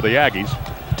 yards for the Aggies.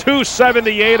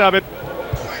 278 of it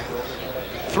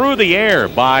through the air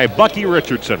by Bucky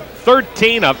Richardson.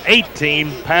 13 of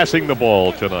 18 passing the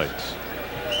ball tonight.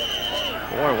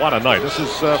 Boy, what a night. This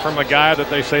is from a guy that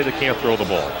they say that can't throw the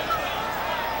ball.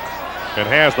 And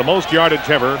has the most yardage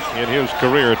ever in his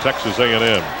career at Texas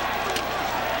A&M.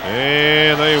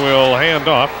 And they will hand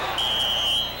off.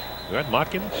 Is that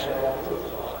Motkins?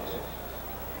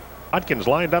 Motkins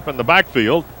lined up in the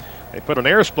backfield. They put an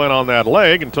air splint on that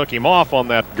leg and took him off on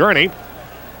that gurney.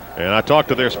 And I talked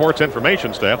to their sports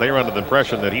information staff. They were under the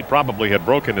impression that he probably had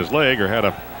broken his leg or had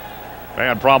a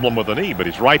bad problem with the knee, but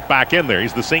he's right back in there.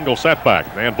 He's the single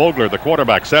setback. Van Vogler, the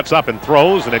quarterback, sets up and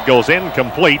throws, and it goes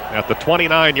incomplete at the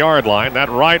 29-yard line. That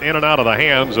right in and out of the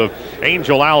hands of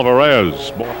Angel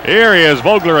Alvarez. Here he is,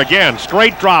 Vogler again.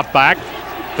 Straight drop back.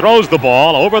 Throws the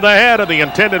ball over the head of the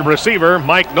intended receiver,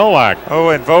 Mike Nowak. Oh,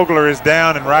 and Vogler is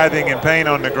down and writhing in pain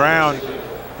on the ground.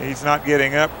 He's not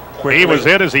getting up quickly. He was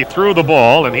hit as he threw the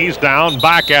ball, and he's down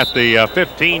back at the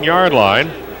 15-yard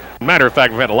line. Matter of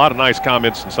fact, we've had a lot of nice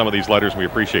comments in some of these letters. We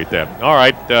appreciate that. All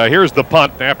right, here's the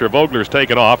punt after Vogler's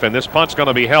taken off, and this punt's going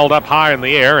to be held up high in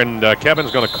the air, and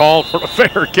Kevin's going to call for a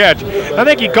fair catch. I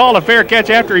think he called a fair catch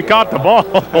after he caught the ball.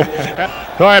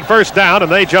 All right, first down,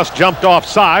 and they just jumped off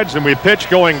sides, and we pitch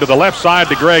going to the left side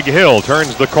to Greg Hill.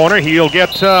 Turns the corner. He'll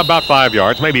get about 5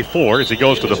 yards, maybe 4, as he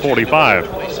goes to the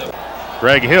 45.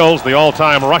 Greg Hill's the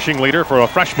all-time rushing leader for a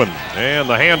freshman, and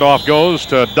the handoff goes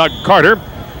to Doug Carter.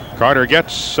 Carter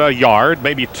gets a yard,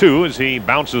 maybe 2, as he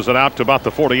bounces it out to about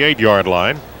the 48-yard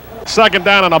line. Second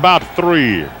down and about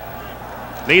 3.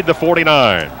 Need the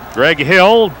 49. Greg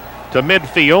Hill to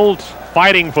midfield,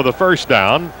 fighting for the first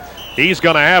down. He's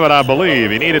going to have it, I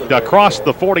believe. He needed to cross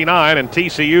the 49 and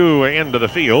TCU into the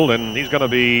field, and he's going to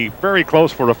be very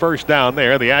close for a first down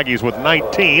there. The Aggies with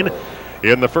 19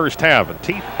 in the first half.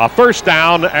 A first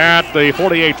down at the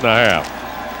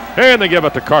 48.5. And they give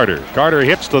it to Carter. Carter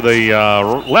hits to the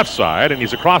left side, and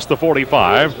he's across the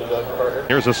 45.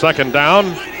 Here's a second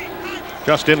down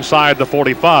just inside the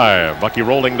 45. Bucky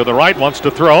rolling to the right, wants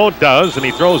to throw, does, and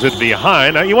he throws it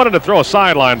behind. Now, he wanted to throw a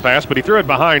sideline pass, but he threw it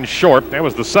behind short. That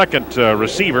was the second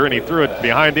receiver, and he threw it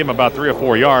behind him about 3 or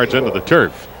 4 yards into the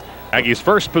turf. Aggies'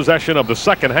 first possession of the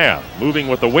second half, moving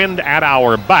with the wind at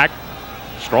our back.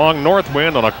 Strong north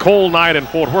wind on a cold night in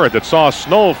Fort Worth that saw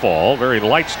snowfall, very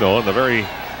light snow in the very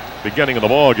beginning of the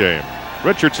ball game.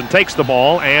 Richardson takes the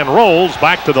ball and rolls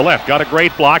back to the left. Got a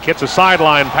great block, hits a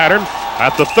sideline pattern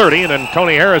at the 30, and then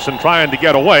Tony Harrison trying to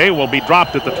get away will be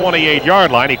dropped at the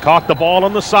 28-yard line. He caught the ball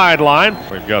on the sideline.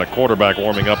 We've got a quarterback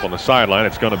warming up on the sideline.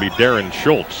 It's going to be Darren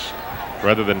Schultz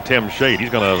rather than Tim Shade. He's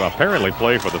going to apparently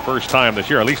play for the first time this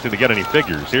year, at least to get any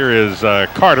figures. Here is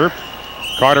Carter.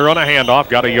 Carter on a handoff,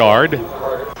 got a yard.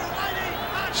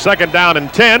 Second down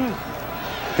and 10.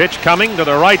 Pitch coming to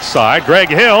the right side. Greg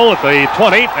Hill at the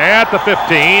 20, at the 15,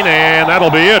 and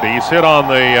that'll be it. He's hit on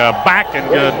the back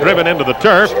and driven into the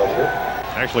turf.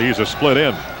 Actually, he's a split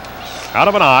end. Out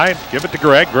of an eye, give it to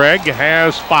Greg. Greg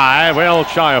has 5, well,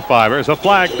 shy of 5. There's a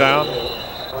flag down.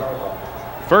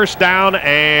 First down,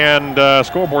 and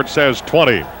scoreboard says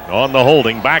 20 on the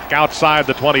holding, back outside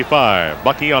the 25.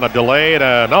 Bucky on a delayed,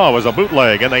 no, it was a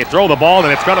bootleg, and they throw the ball,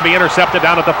 and it's going to be intercepted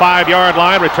down at the 5-yard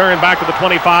line. Returned back to the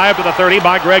 25, to the 30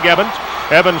 by Greg Evans.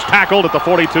 Evans tackled at the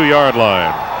 42-yard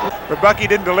line. But Bucky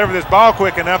didn't deliver this ball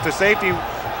quick enough. The safety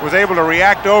was able to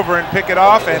react over and pick it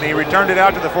off, and he returned it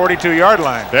out to the 42-yard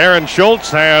line. Darren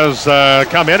Schultz has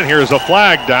come in, and here's a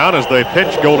flag down as the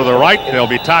pitch go to the right. They'll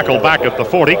be tackled back at the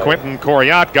 40. Quentin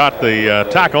Coriat got the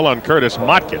tackle on Curtis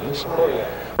Motkins.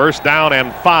 First down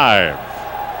and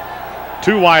 5.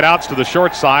 2 wide outs to the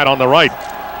short side on the right.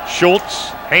 Schultz,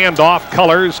 handoff,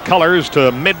 Colors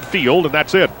to midfield, and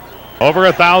that's it. Over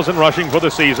 1,000 rushing for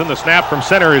the season. The snap from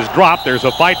center is dropped. There's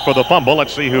a fight for the fumble.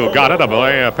 Let's see who got it.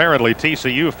 Apparently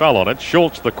TCU fell on it.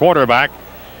 Schultz, the quarterback,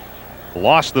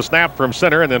 lost the snap from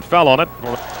center and then fell on it.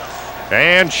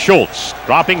 And Schultz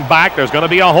dropping back. There's going to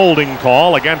be a holding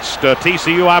call against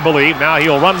TCU, I believe. Now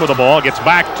he'll run with the ball. Gets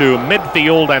back to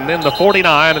midfield and then the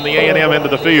 49 and the A&M into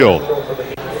the field.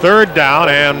 Third down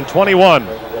and 21.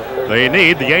 They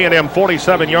need the A&M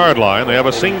 47-yard line. They have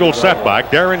a single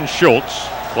setback. Darren Schultz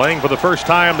playing for the first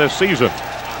time this season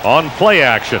on play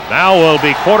action. Now will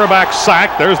be quarterback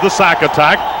sack. There's the sack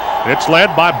attack. It's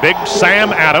led by big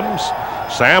Sam Adams.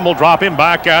 Sam will drop him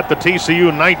back at the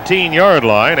TCU 19-yard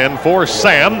line, and for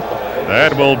Sam,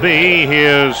 that will be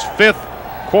his 5th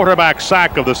quarterback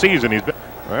sack of the season.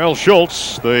 Well,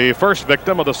 Schultz, the first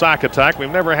victim of the sack attack. We've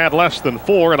never had less than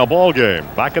 4 in a ball game.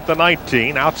 Back at the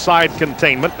 19, outside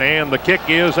containment, and the kick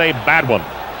is a bad one.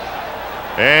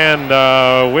 And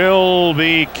will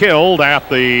be killed at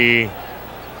the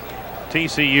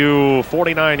TCU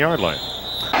 49-yard line.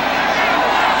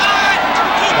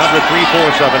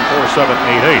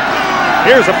 3-4-7-4-7-8-8.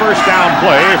 Here's a first down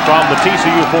play from the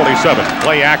TCU 47.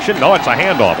 Play action. No, it's a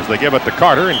handoff as they give it to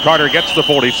Carter, and Carter gets the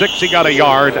 46. He got a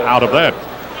yard out of that.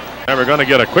 And we're going to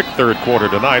get a quick third quarter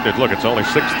tonight. Look, it's only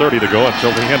 6:30 to go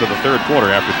until the end of the third quarter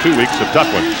after 2 weeks of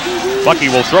tough ones. Bucky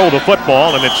will throw the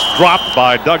football, and it's dropped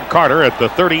by Doug Carter at the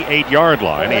 38-yard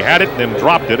line. He had it and then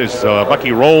dropped it as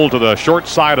Bucky rolled to the short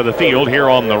side of the field here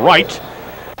on the right.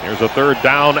 Here's a third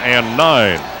down and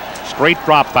 9. Straight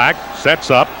drop back, sets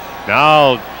up.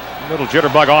 Now, little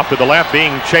jitterbug off to the left,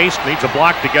 being chased, needs a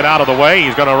block to get out of the way.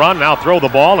 He's going to run, now throw the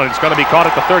ball, and it's going to be caught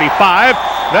at the 35.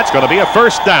 That's going to be a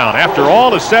first down. After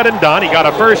all is said and done, he got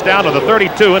a first down to the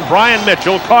 32, and Brian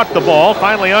Mitchell caught the ball,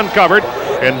 finally uncovered,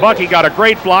 and Bucky got a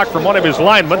great block from one of his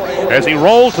linemen as he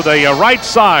rolled to the right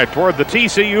side toward the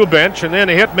TCU bench, and then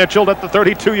hit Mitchell at the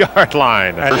 32-yard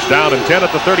line. First down and 10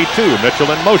 at the 32.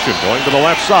 Mitchell in motion, going to the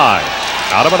left side.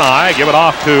 Out of an eye, give it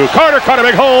off to Carter. Cut a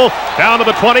big hole, down to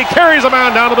the 20, carries a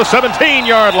man down to the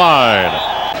 17-yard line.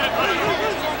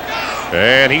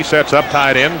 And he sets up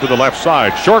tight end to the left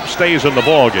side. Short stays in the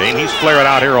ball game. He's flared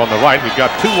out here on the right. We've got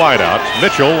 2 wideouts,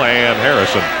 Mitchell and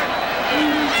Harrison.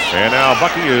 And now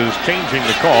Bucky is changing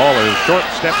the call as Short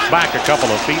steps back a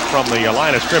couple of feet from the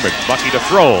line of scrimmage. Bucky to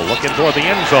throw, looking toward the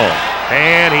end zone.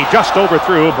 And he just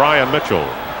overthrew Brian Mitchell.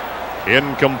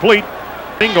 Incomplete.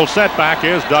 Single setback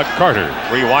is Doug Carter.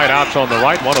 3 wideouts on the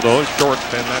right, one of those Short,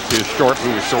 and that's his Short, who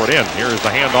is short in. Here's the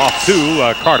handoff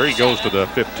to Carter. He goes to the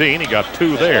 15. He got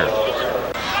 2 there.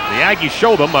 The Aggies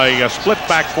show them a split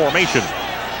back formation.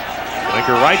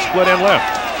 Linker right, split in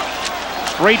left.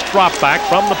 Straight drop back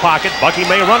from the pocket. Bucky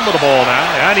may run with the ball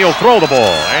now, and he'll throw the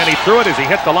ball. And he threw it as he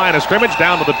hit the line of scrimmage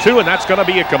down to the 2, and that's going to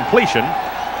be a completion.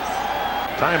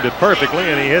 Timed it perfectly,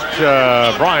 and he hit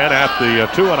Bryant at the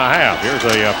 2.5. Here's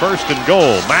a 1st and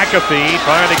goal. McAfee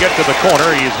trying to get to the corner.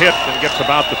 He's hit and gets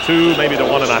about the 2, maybe the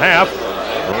 1.5.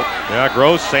 Yeah,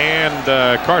 Gross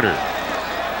and Carter.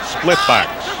 Split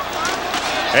backs.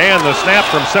 And the snap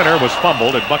from center was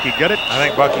fumbled. Did Bucky get it? I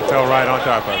think Bucky fell right on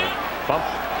top of it. Bump.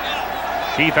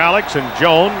 Keith Alex and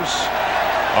Jones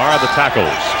are the tackles.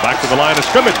 Back to the line of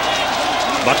scrimmage.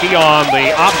 Bucky on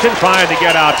the option, trying to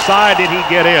get outside. Did he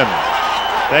get in?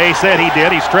 They said he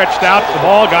did. He stretched out the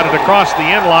ball, got it across the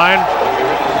end line,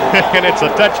 and it's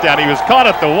a touchdown. He was caught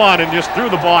at the 1 and just threw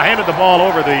the ball, handed the ball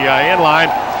over the end line,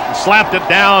 and slapped it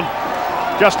down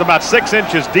just about 6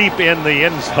 inches deep in the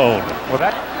end zone. Well,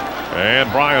 that.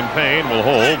 And Brian Payne will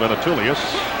hold. Venetoulias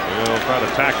will try to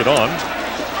tack it on.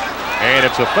 And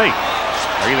it's a fake.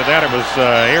 Or either that or it was,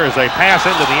 here is a pass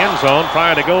into the end zone,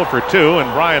 trying to go for 2,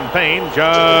 and Brian Payne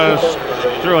just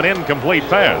threw an incomplete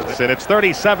pass. And it's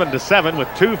 37-7 with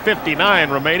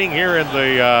 2:59 remaining here in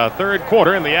the 3rd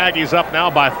quarter, and the Aggies up now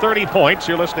by 30 points.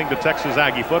 You're listening to Texas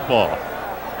Aggie football.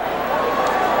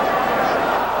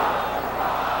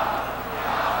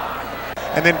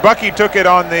 And then Bucky took it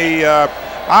on the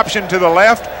option to the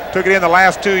left, took it in the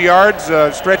last 2 yards,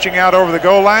 stretching out over the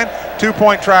goal line.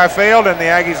 2-point try failed, and the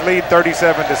Aggies lead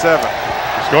 37-7.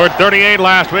 Scored 38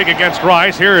 last week against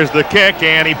Rice. Here is the kick,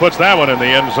 and he puts that one in the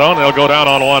end zone. They'll go down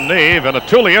on one knee.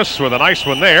 Venetoulias with a nice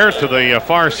one there to the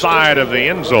far side of the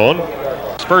end zone.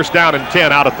 It's 1st down and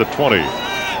 10 out at the 20.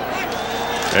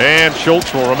 And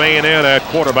Schultz will remain in at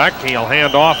quarterback. He'll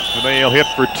hand off, and they'll hit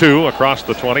for 2 across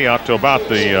the 20 out to about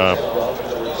the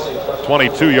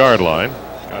 22-yard line.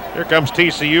 Here comes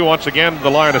TCU once again to the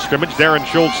line of scrimmage. Darren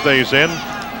Schultz stays in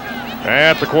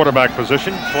at the quarterback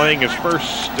position, playing his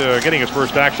first, getting his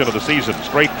first action of the season.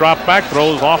 Straight drop back,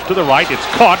 throws off to the right. It's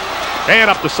caught, and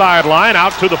up the sideline,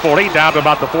 out to the 40, down to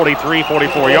about the 43,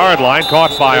 44-yard line,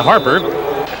 caught by Harper.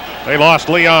 They lost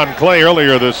Leon Clay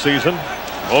earlier this season.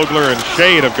 Vogler and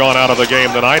Shade have gone out of the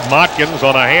game tonight. Motkins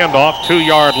on a handoff,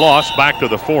 2-yard loss back to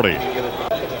the 40.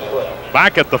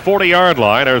 Back at the 40-yard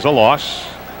line, there's a loss.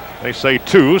 They say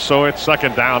 2, so it's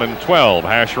 2nd down and 12.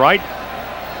 Hash right.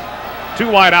 2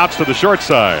 wide outs to the short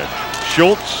side.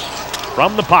 Schultz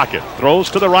from the pocket throws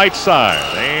to the right side,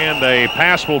 and a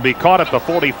pass will be caught at the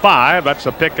 45. That's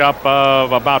a pickup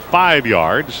of about 5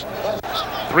 yards.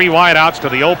 3 wide outs to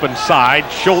the open side.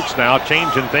 Schultz now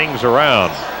changing things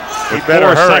around. With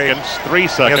 4 seconds, 3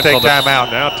 seconds. He'll take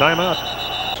timeout. Now timeout.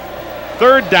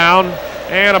 3rd down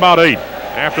and about 8.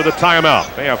 After the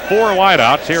timeout. They have 4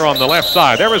 wideouts here on the left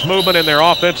side. There is movement in their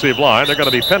offensive line. They're going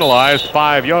to be penalized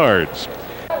 5 yards.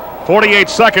 48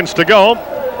 seconds to go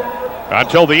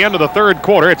until the end of the 3rd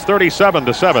quarter. It's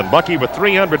 37-7. Bucky with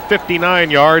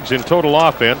 359 yards in total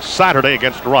offense Saturday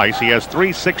against Rice. He has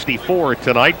 364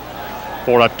 tonight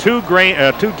for a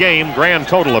 2-game grand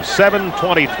total of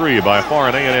 723, by far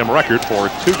an A&M record for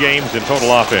 2 games in total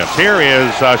offense. Here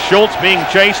is Schultz being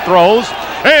chased, throws,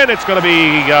 and it's going to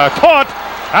be caught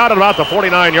out at about the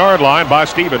 49-yard line by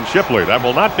Stephen Shipley. That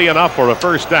will not be enough for a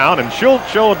 1st down, and Schultz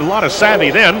showed a lot of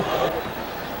savvy then.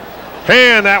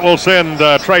 And that will send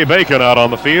Trey Bacon out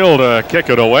on the field to kick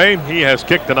it away. He has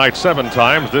kicked tonight 7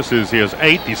 times. This is his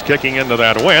 8th. He's kicking into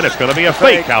that win. It's going to be a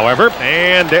fake, however,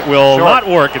 and it will not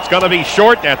work. It's going to be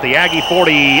short at the Aggie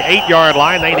 48-yard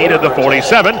line. They needed the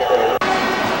 47.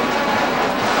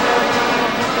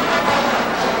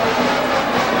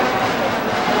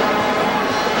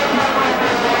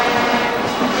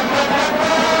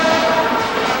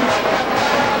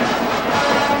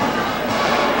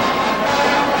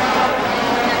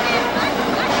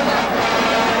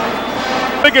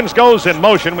 Higgins goes in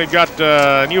motion. We've got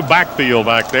a new backfield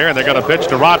back there, and they're going to pitch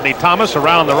to Rodney Thomas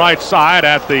around the right side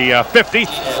at the 50.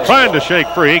 Trying to shake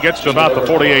free. Gets to about the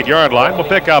 48-yard line. We'll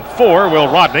pick up 4,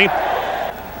 Will Rodney.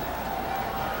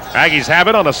 Aggies have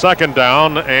it on a 2nd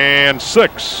down and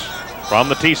 6 from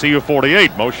the TCU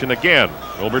 48. Motion again.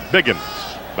 Wilbert Biggins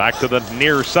back to the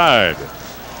near side.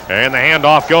 And the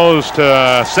handoff goes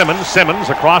to Simmons. Simmons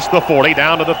across the 40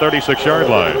 down to the 36-yard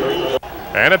line.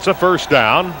 And it's a 1st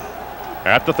down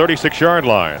at the 36-yard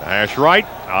line. Hash right,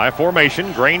 I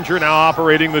formation. Granger now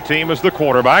operating the team as the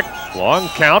quarterback. Long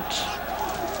count.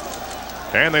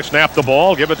 And they snap the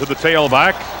ball, give it to the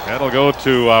tailback. That'll go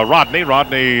to Rodney.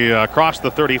 Rodney across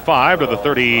the 35 to the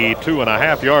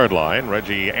 32.5-yard line.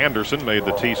 Reggie Anderson made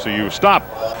the TCU stop.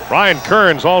 Brian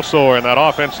Kearns also in that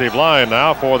offensive line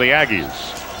now for the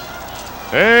Aggies.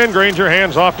 And Granger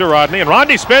hands off to Rodney. And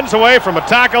Rodney spins away from a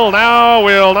tackle. Now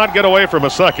will not get away from a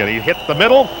second. He hit the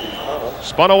middle.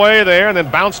 Spun away there and then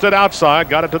bounced it outside.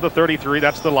 Got it to the 33.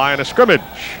 That's the line of scrimmage.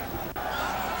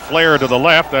 Flare to the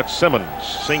left. That's Simmons.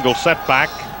 Single setback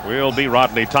will be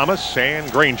Rodney Thomas.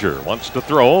 And Granger wants to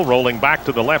throw. Rolling back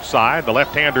to the left side. The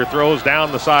left-hander throws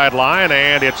down the sideline.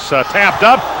 And it's tapped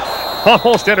up.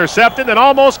 Almost intercepted and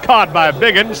almost caught by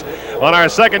Biggins on our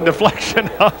second deflection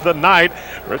of the night.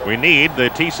 We need the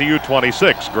TCU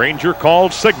 26. Granger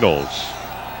called signals.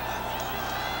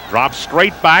 Drops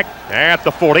straight back at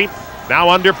the 40. Now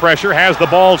under pressure, has the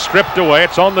ball stripped away.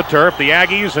 It's on the turf. The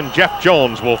Aggies and Jeff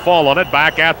Jones will fall on it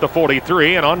back at the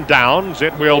 43. And on downs,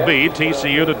 it will be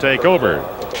TCU to take over.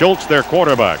 Schultz, their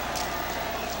quarterback,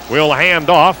 will hand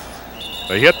off.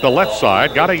 They hit the left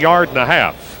side, got a yard and a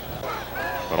half.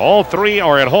 But all three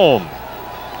are at home.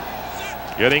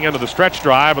 Getting into the stretch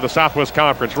drive of the Southwest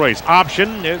Conference race.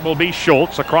 Option, it will be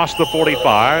Schultz across the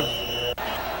 45.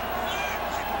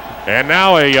 And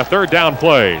now a third down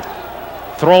play.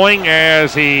 Throwing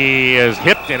as he is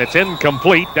hit, and it's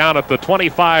incomplete down at the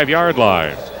 25-yard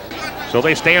line. So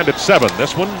they stand at 7.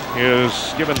 This one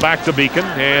is given back to Beacon,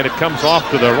 and it comes off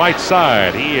to the right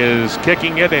side. He is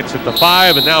kicking it. It's at the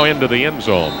 5 and now into the end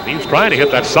zone. He's trying to hit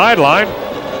that sideline,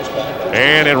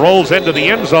 and it rolls into the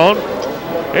end zone.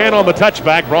 And on the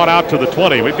touchback, brought out to the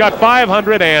 20. We've got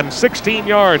 516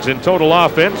 yards in total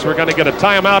offense. We're going to get a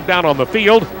timeout down on the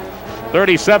field.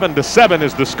 37-7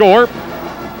 is the score.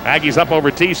 Aggies up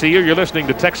over TCU. You're listening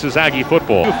to Texas Aggie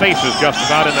football. Two faces just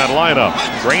about in that lineup.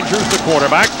 Granger's the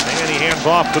quarterback, and he hands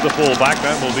off to the fullback.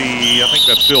 That will be, I think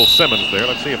that's still Simmons there.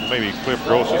 Let's see if maybe Cliff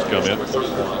Gross has come in.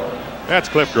 That's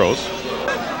Cliff Gross.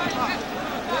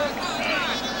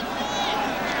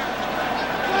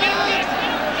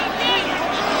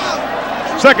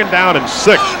 Second down and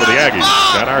 6 for the Aggies.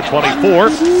 At our 24,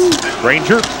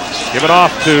 Granger give it off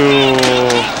to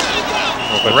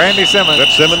Randy Simmons.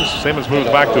 That's Simmons. Simmons moves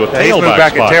back to a tailback He's moved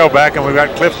back spot. at tailback, and we've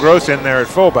got Cliff Gross in there at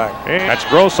fullback. And that's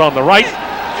Gross on the right,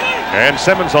 and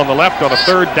Simmons on the left on a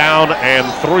third down and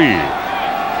 3.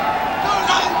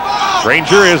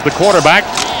 Granger is the quarterback,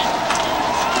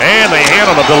 and they hand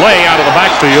on a delay out of the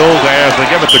backfield as they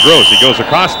give it to Gross. He goes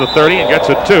across the 30 and gets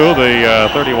it to the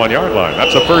 31-yard line.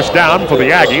 That's a first down for the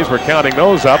Aggies. We're counting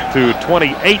those up to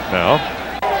 28 now.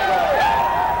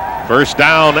 First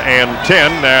down and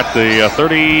 10 at the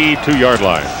 32-yard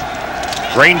line.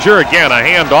 Granger again, a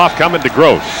handoff coming to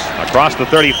Gross. Across the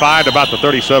 35 to about the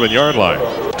 37-yard line.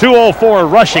 204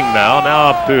 rushing now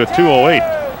up to 208.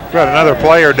 Got another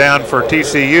player down for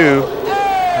TCU.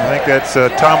 I think that's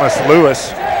Thomas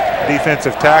Lewis,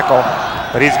 defensive tackle.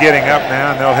 But he's getting up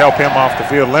now, and they'll help him off the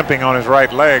field, limping on his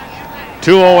right leg.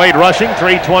 208 rushing,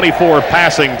 324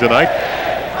 passing tonight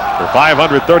for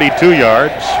 532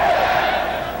 yards.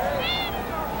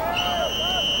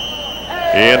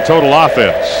 In total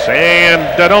offense. And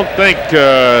I don't think,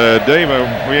 Dave,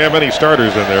 we have any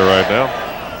starters in there right now.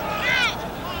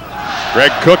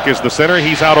 Greg Cook is the center.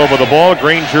 He's out over the ball.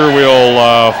 Granger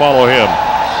will follow him.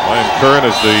 Ryan Curran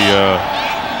is the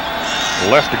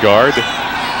left guard.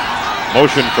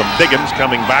 Motion from Biggins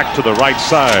coming back to the right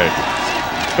side.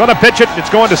 Going to pitch it. It's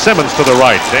going to Simmons to the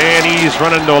right. And he's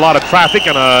running into a lot of traffic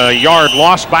and a yard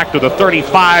loss back to the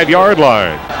 35-yard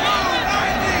line.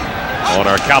 On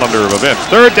our calendar of events.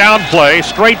 Third down play,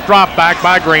 straight drop back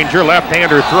by Granger.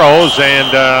 Left-hander throws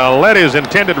and led his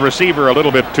intended receiver a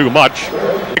little bit too much.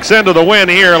 Kicks into the win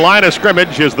here. Line of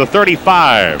scrimmage is the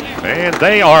 35. And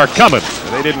they are coming.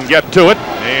 They didn't get to it.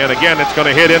 And again, it's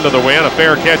going to hit into the win. A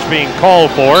fair catch being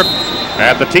called for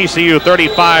at the TCU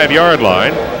 35-yard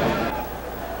line.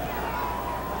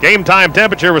 Game time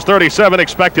temperature was 37,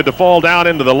 expected to fall down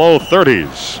into the low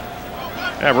 30s.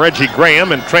 Have Reggie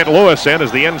Graham and Trent Lewis in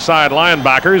as the inside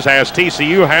linebackers as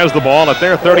TCU has the ball at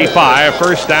their 35,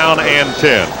 first down and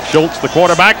 10. Schultz, the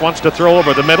quarterback, wants to throw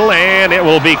over the middle, and it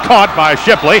will be caught by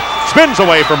Shipley. Spins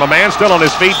away from a man still on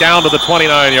his feet down to the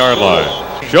 29-yard line.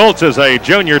 Schultz is a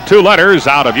junior, 2 letters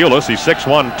out of Euless. He's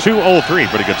 6'1", 203,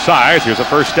 pretty good size. Here's a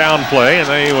first down play, and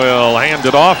they will hand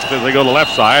it off as they go to the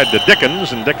left side to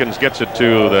Dickens, and Dickens gets it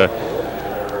to the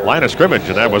line of scrimmage,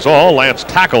 and that was all. Lance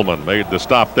Tackleman made the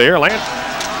stop there.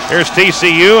 Here's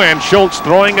TCU, and Schultz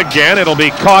throwing again. It'll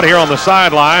be caught here on the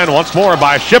sideline once more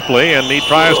by Shipley, and he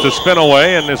tries to spin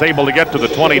away and is able to get to the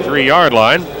 23-yard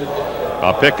line.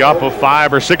 A pickup of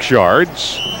 5 or 6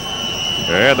 yards,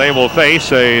 and they will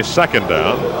face a second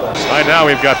down. Right now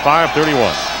we've got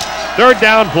 5:31. Third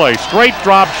down play, straight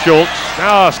drop Schultz.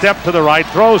 Now a step to the right,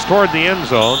 throws toward the end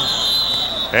zone.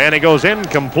 And it goes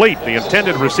incomplete. The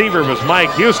intended receiver was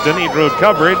Mike Houston. He drew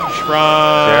coverage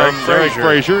from Derek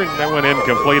Frazier, and that went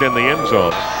incomplete in the end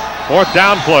zone. Fourth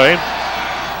down play.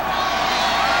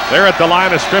 They're at the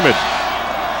line of scrimmage.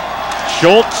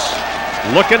 Schultz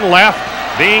looking left,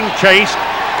 being chased.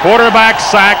 Quarterback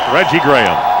sacked, Reggie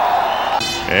Graham.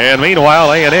 And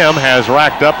meanwhile, A&M has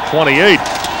racked up 28.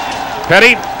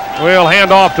 Petty will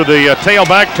hand off to the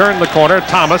tailback, turn the corner.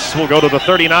 Thomas will go to the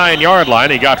 39-yard line.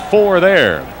 He got 4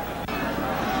 there.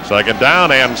 Second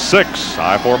down and 6.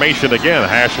 High formation again,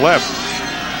 hash left.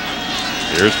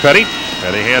 Here's Petty.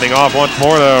 Petty handing off once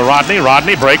more to Rodney.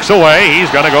 Rodney breaks away.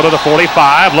 He's going to go to the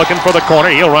 45, looking for the corner.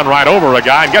 He'll run right over a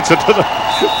guy and gets it to the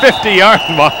 50-yard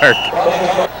mark.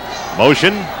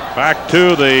 Motion back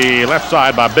to the left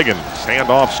side by Biggins.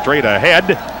 Handoff straight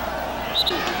ahead.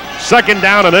 Second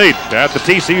down and 8 at the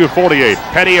TCU 48.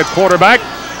 Petty at quarterback.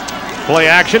 Play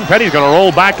action. Petty's going to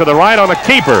roll back to the right on a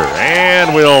keeper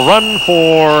and will run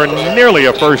for nearly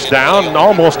a first down,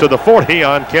 almost to the 40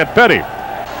 on Kent Petty.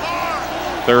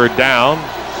 Third down,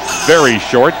 very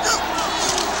short.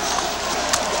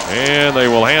 And they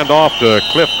will hand off to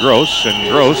Cliff Gross,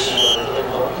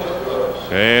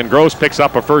 and Gross picks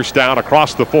up a first down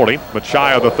across the 40, but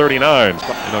shy of the 39.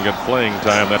 They don't get playing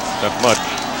time that much.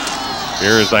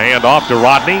 Here's the handoff to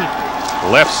Rodney.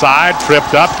 Left side,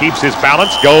 tripped up, keeps his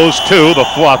balance, goes to the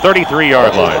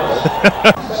 33-yard line.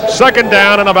 Second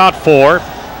down and about 4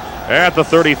 at the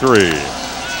 33.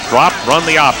 Drop, run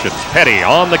the option. Petty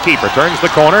on the keeper, turns the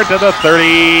corner to the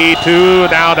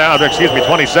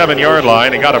 27-yard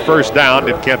line. He got a first down,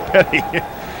 did Kent Petty.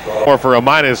 Or for a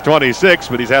minus 26,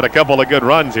 but he's had a couple of good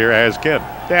runs here, has Kent.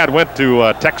 Dad went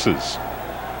to Texas.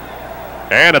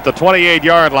 And at the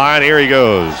 28-yard line, here he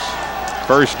goes.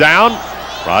 First down.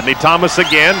 Rodney Thomas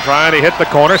again, trying to hit the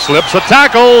corner, slips a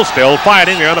tackle, still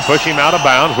fighting. They're going to push him out of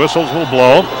bounds. Whistles will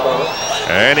blow.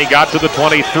 And he got to the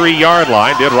 23-yard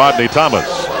line, did Rodney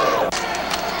Thomas.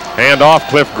 Hand off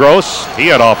Cliff Gross. He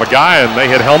hit off a guy, and they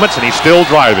hit helmets, and he's still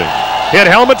driving. Hit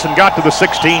helmets and got to the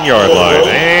 16-yard line.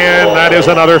 And that is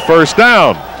another first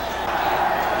down.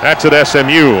 That's at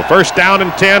SMU. First down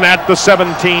and 10 at the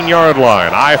 17-yard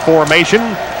line. I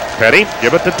formation. Petty,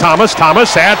 give it to Thomas.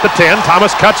 Thomas at the 10.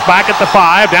 Thomas cuts back at the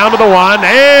 5, down to the 1,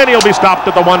 and he'll be stopped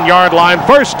at the 1-yard line.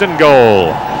 First and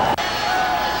goal.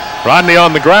 Rodney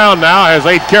on the ground now has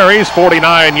 8 carries,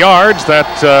 49 yards. That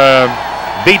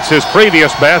beats his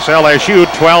previous best, LSU,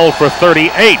 12 for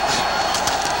 38.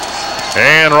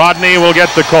 And Rodney will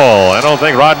get the call. I don't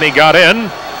think Rodney got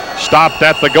in. Stopped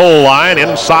at the goal line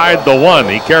inside the 1.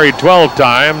 He carried 12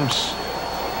 times.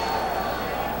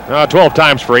 12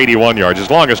 times for 81 yards. His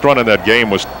longest run in that game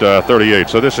was 38,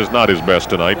 so this is not his best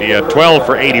tonight. He had 12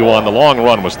 for 81. The long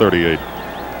run was 38.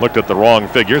 Looked at the wrong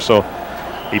figure, so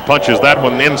he punches that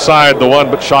one inside the 1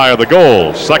 but shy of the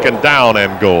goal. Second down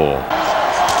and goal.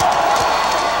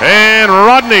 And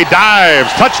Rodney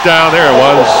dives. Touchdown. There it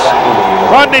was.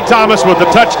 Rodney Thomas with the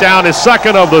touchdown, his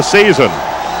second of the season.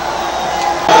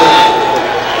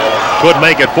 Could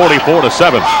make it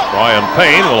 44-7. Brian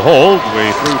Payne will hold.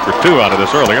 We threw for 2 out of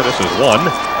this earlier. This is 1.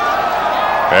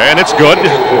 And it's good.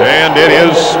 And it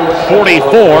is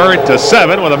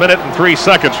 44-7 with 1 minute and 3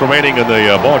 seconds remaining in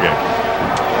the ballgame.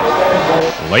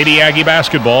 Lady Aggie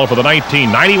basketball for the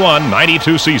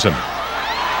 1991-92 season.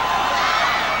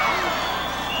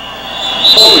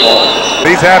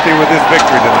 He's happy with his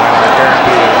victory tonight, I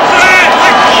guarantee you.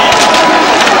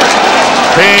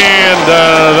 And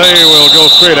they will go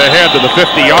straight ahead to the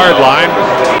 50-yard line.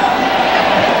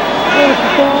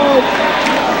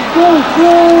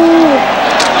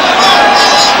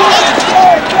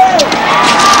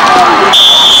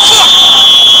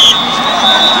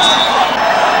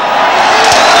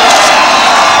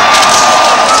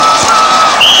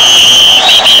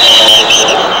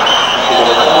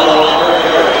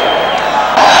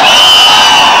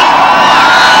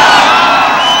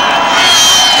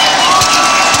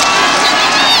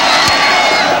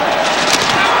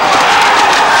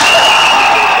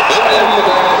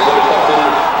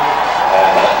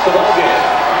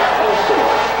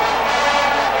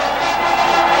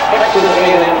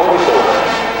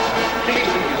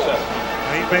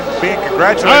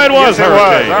 Congratulations. It was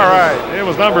Hurricane. All right. It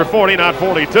was number 40, not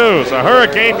 42. So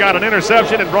Hurricane got an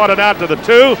interception and brought it out to the 2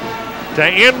 to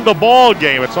end the ball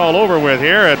game. It's all over with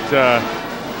here at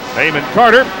Amon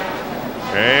Carter.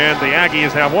 And the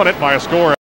Aggies have won it by a score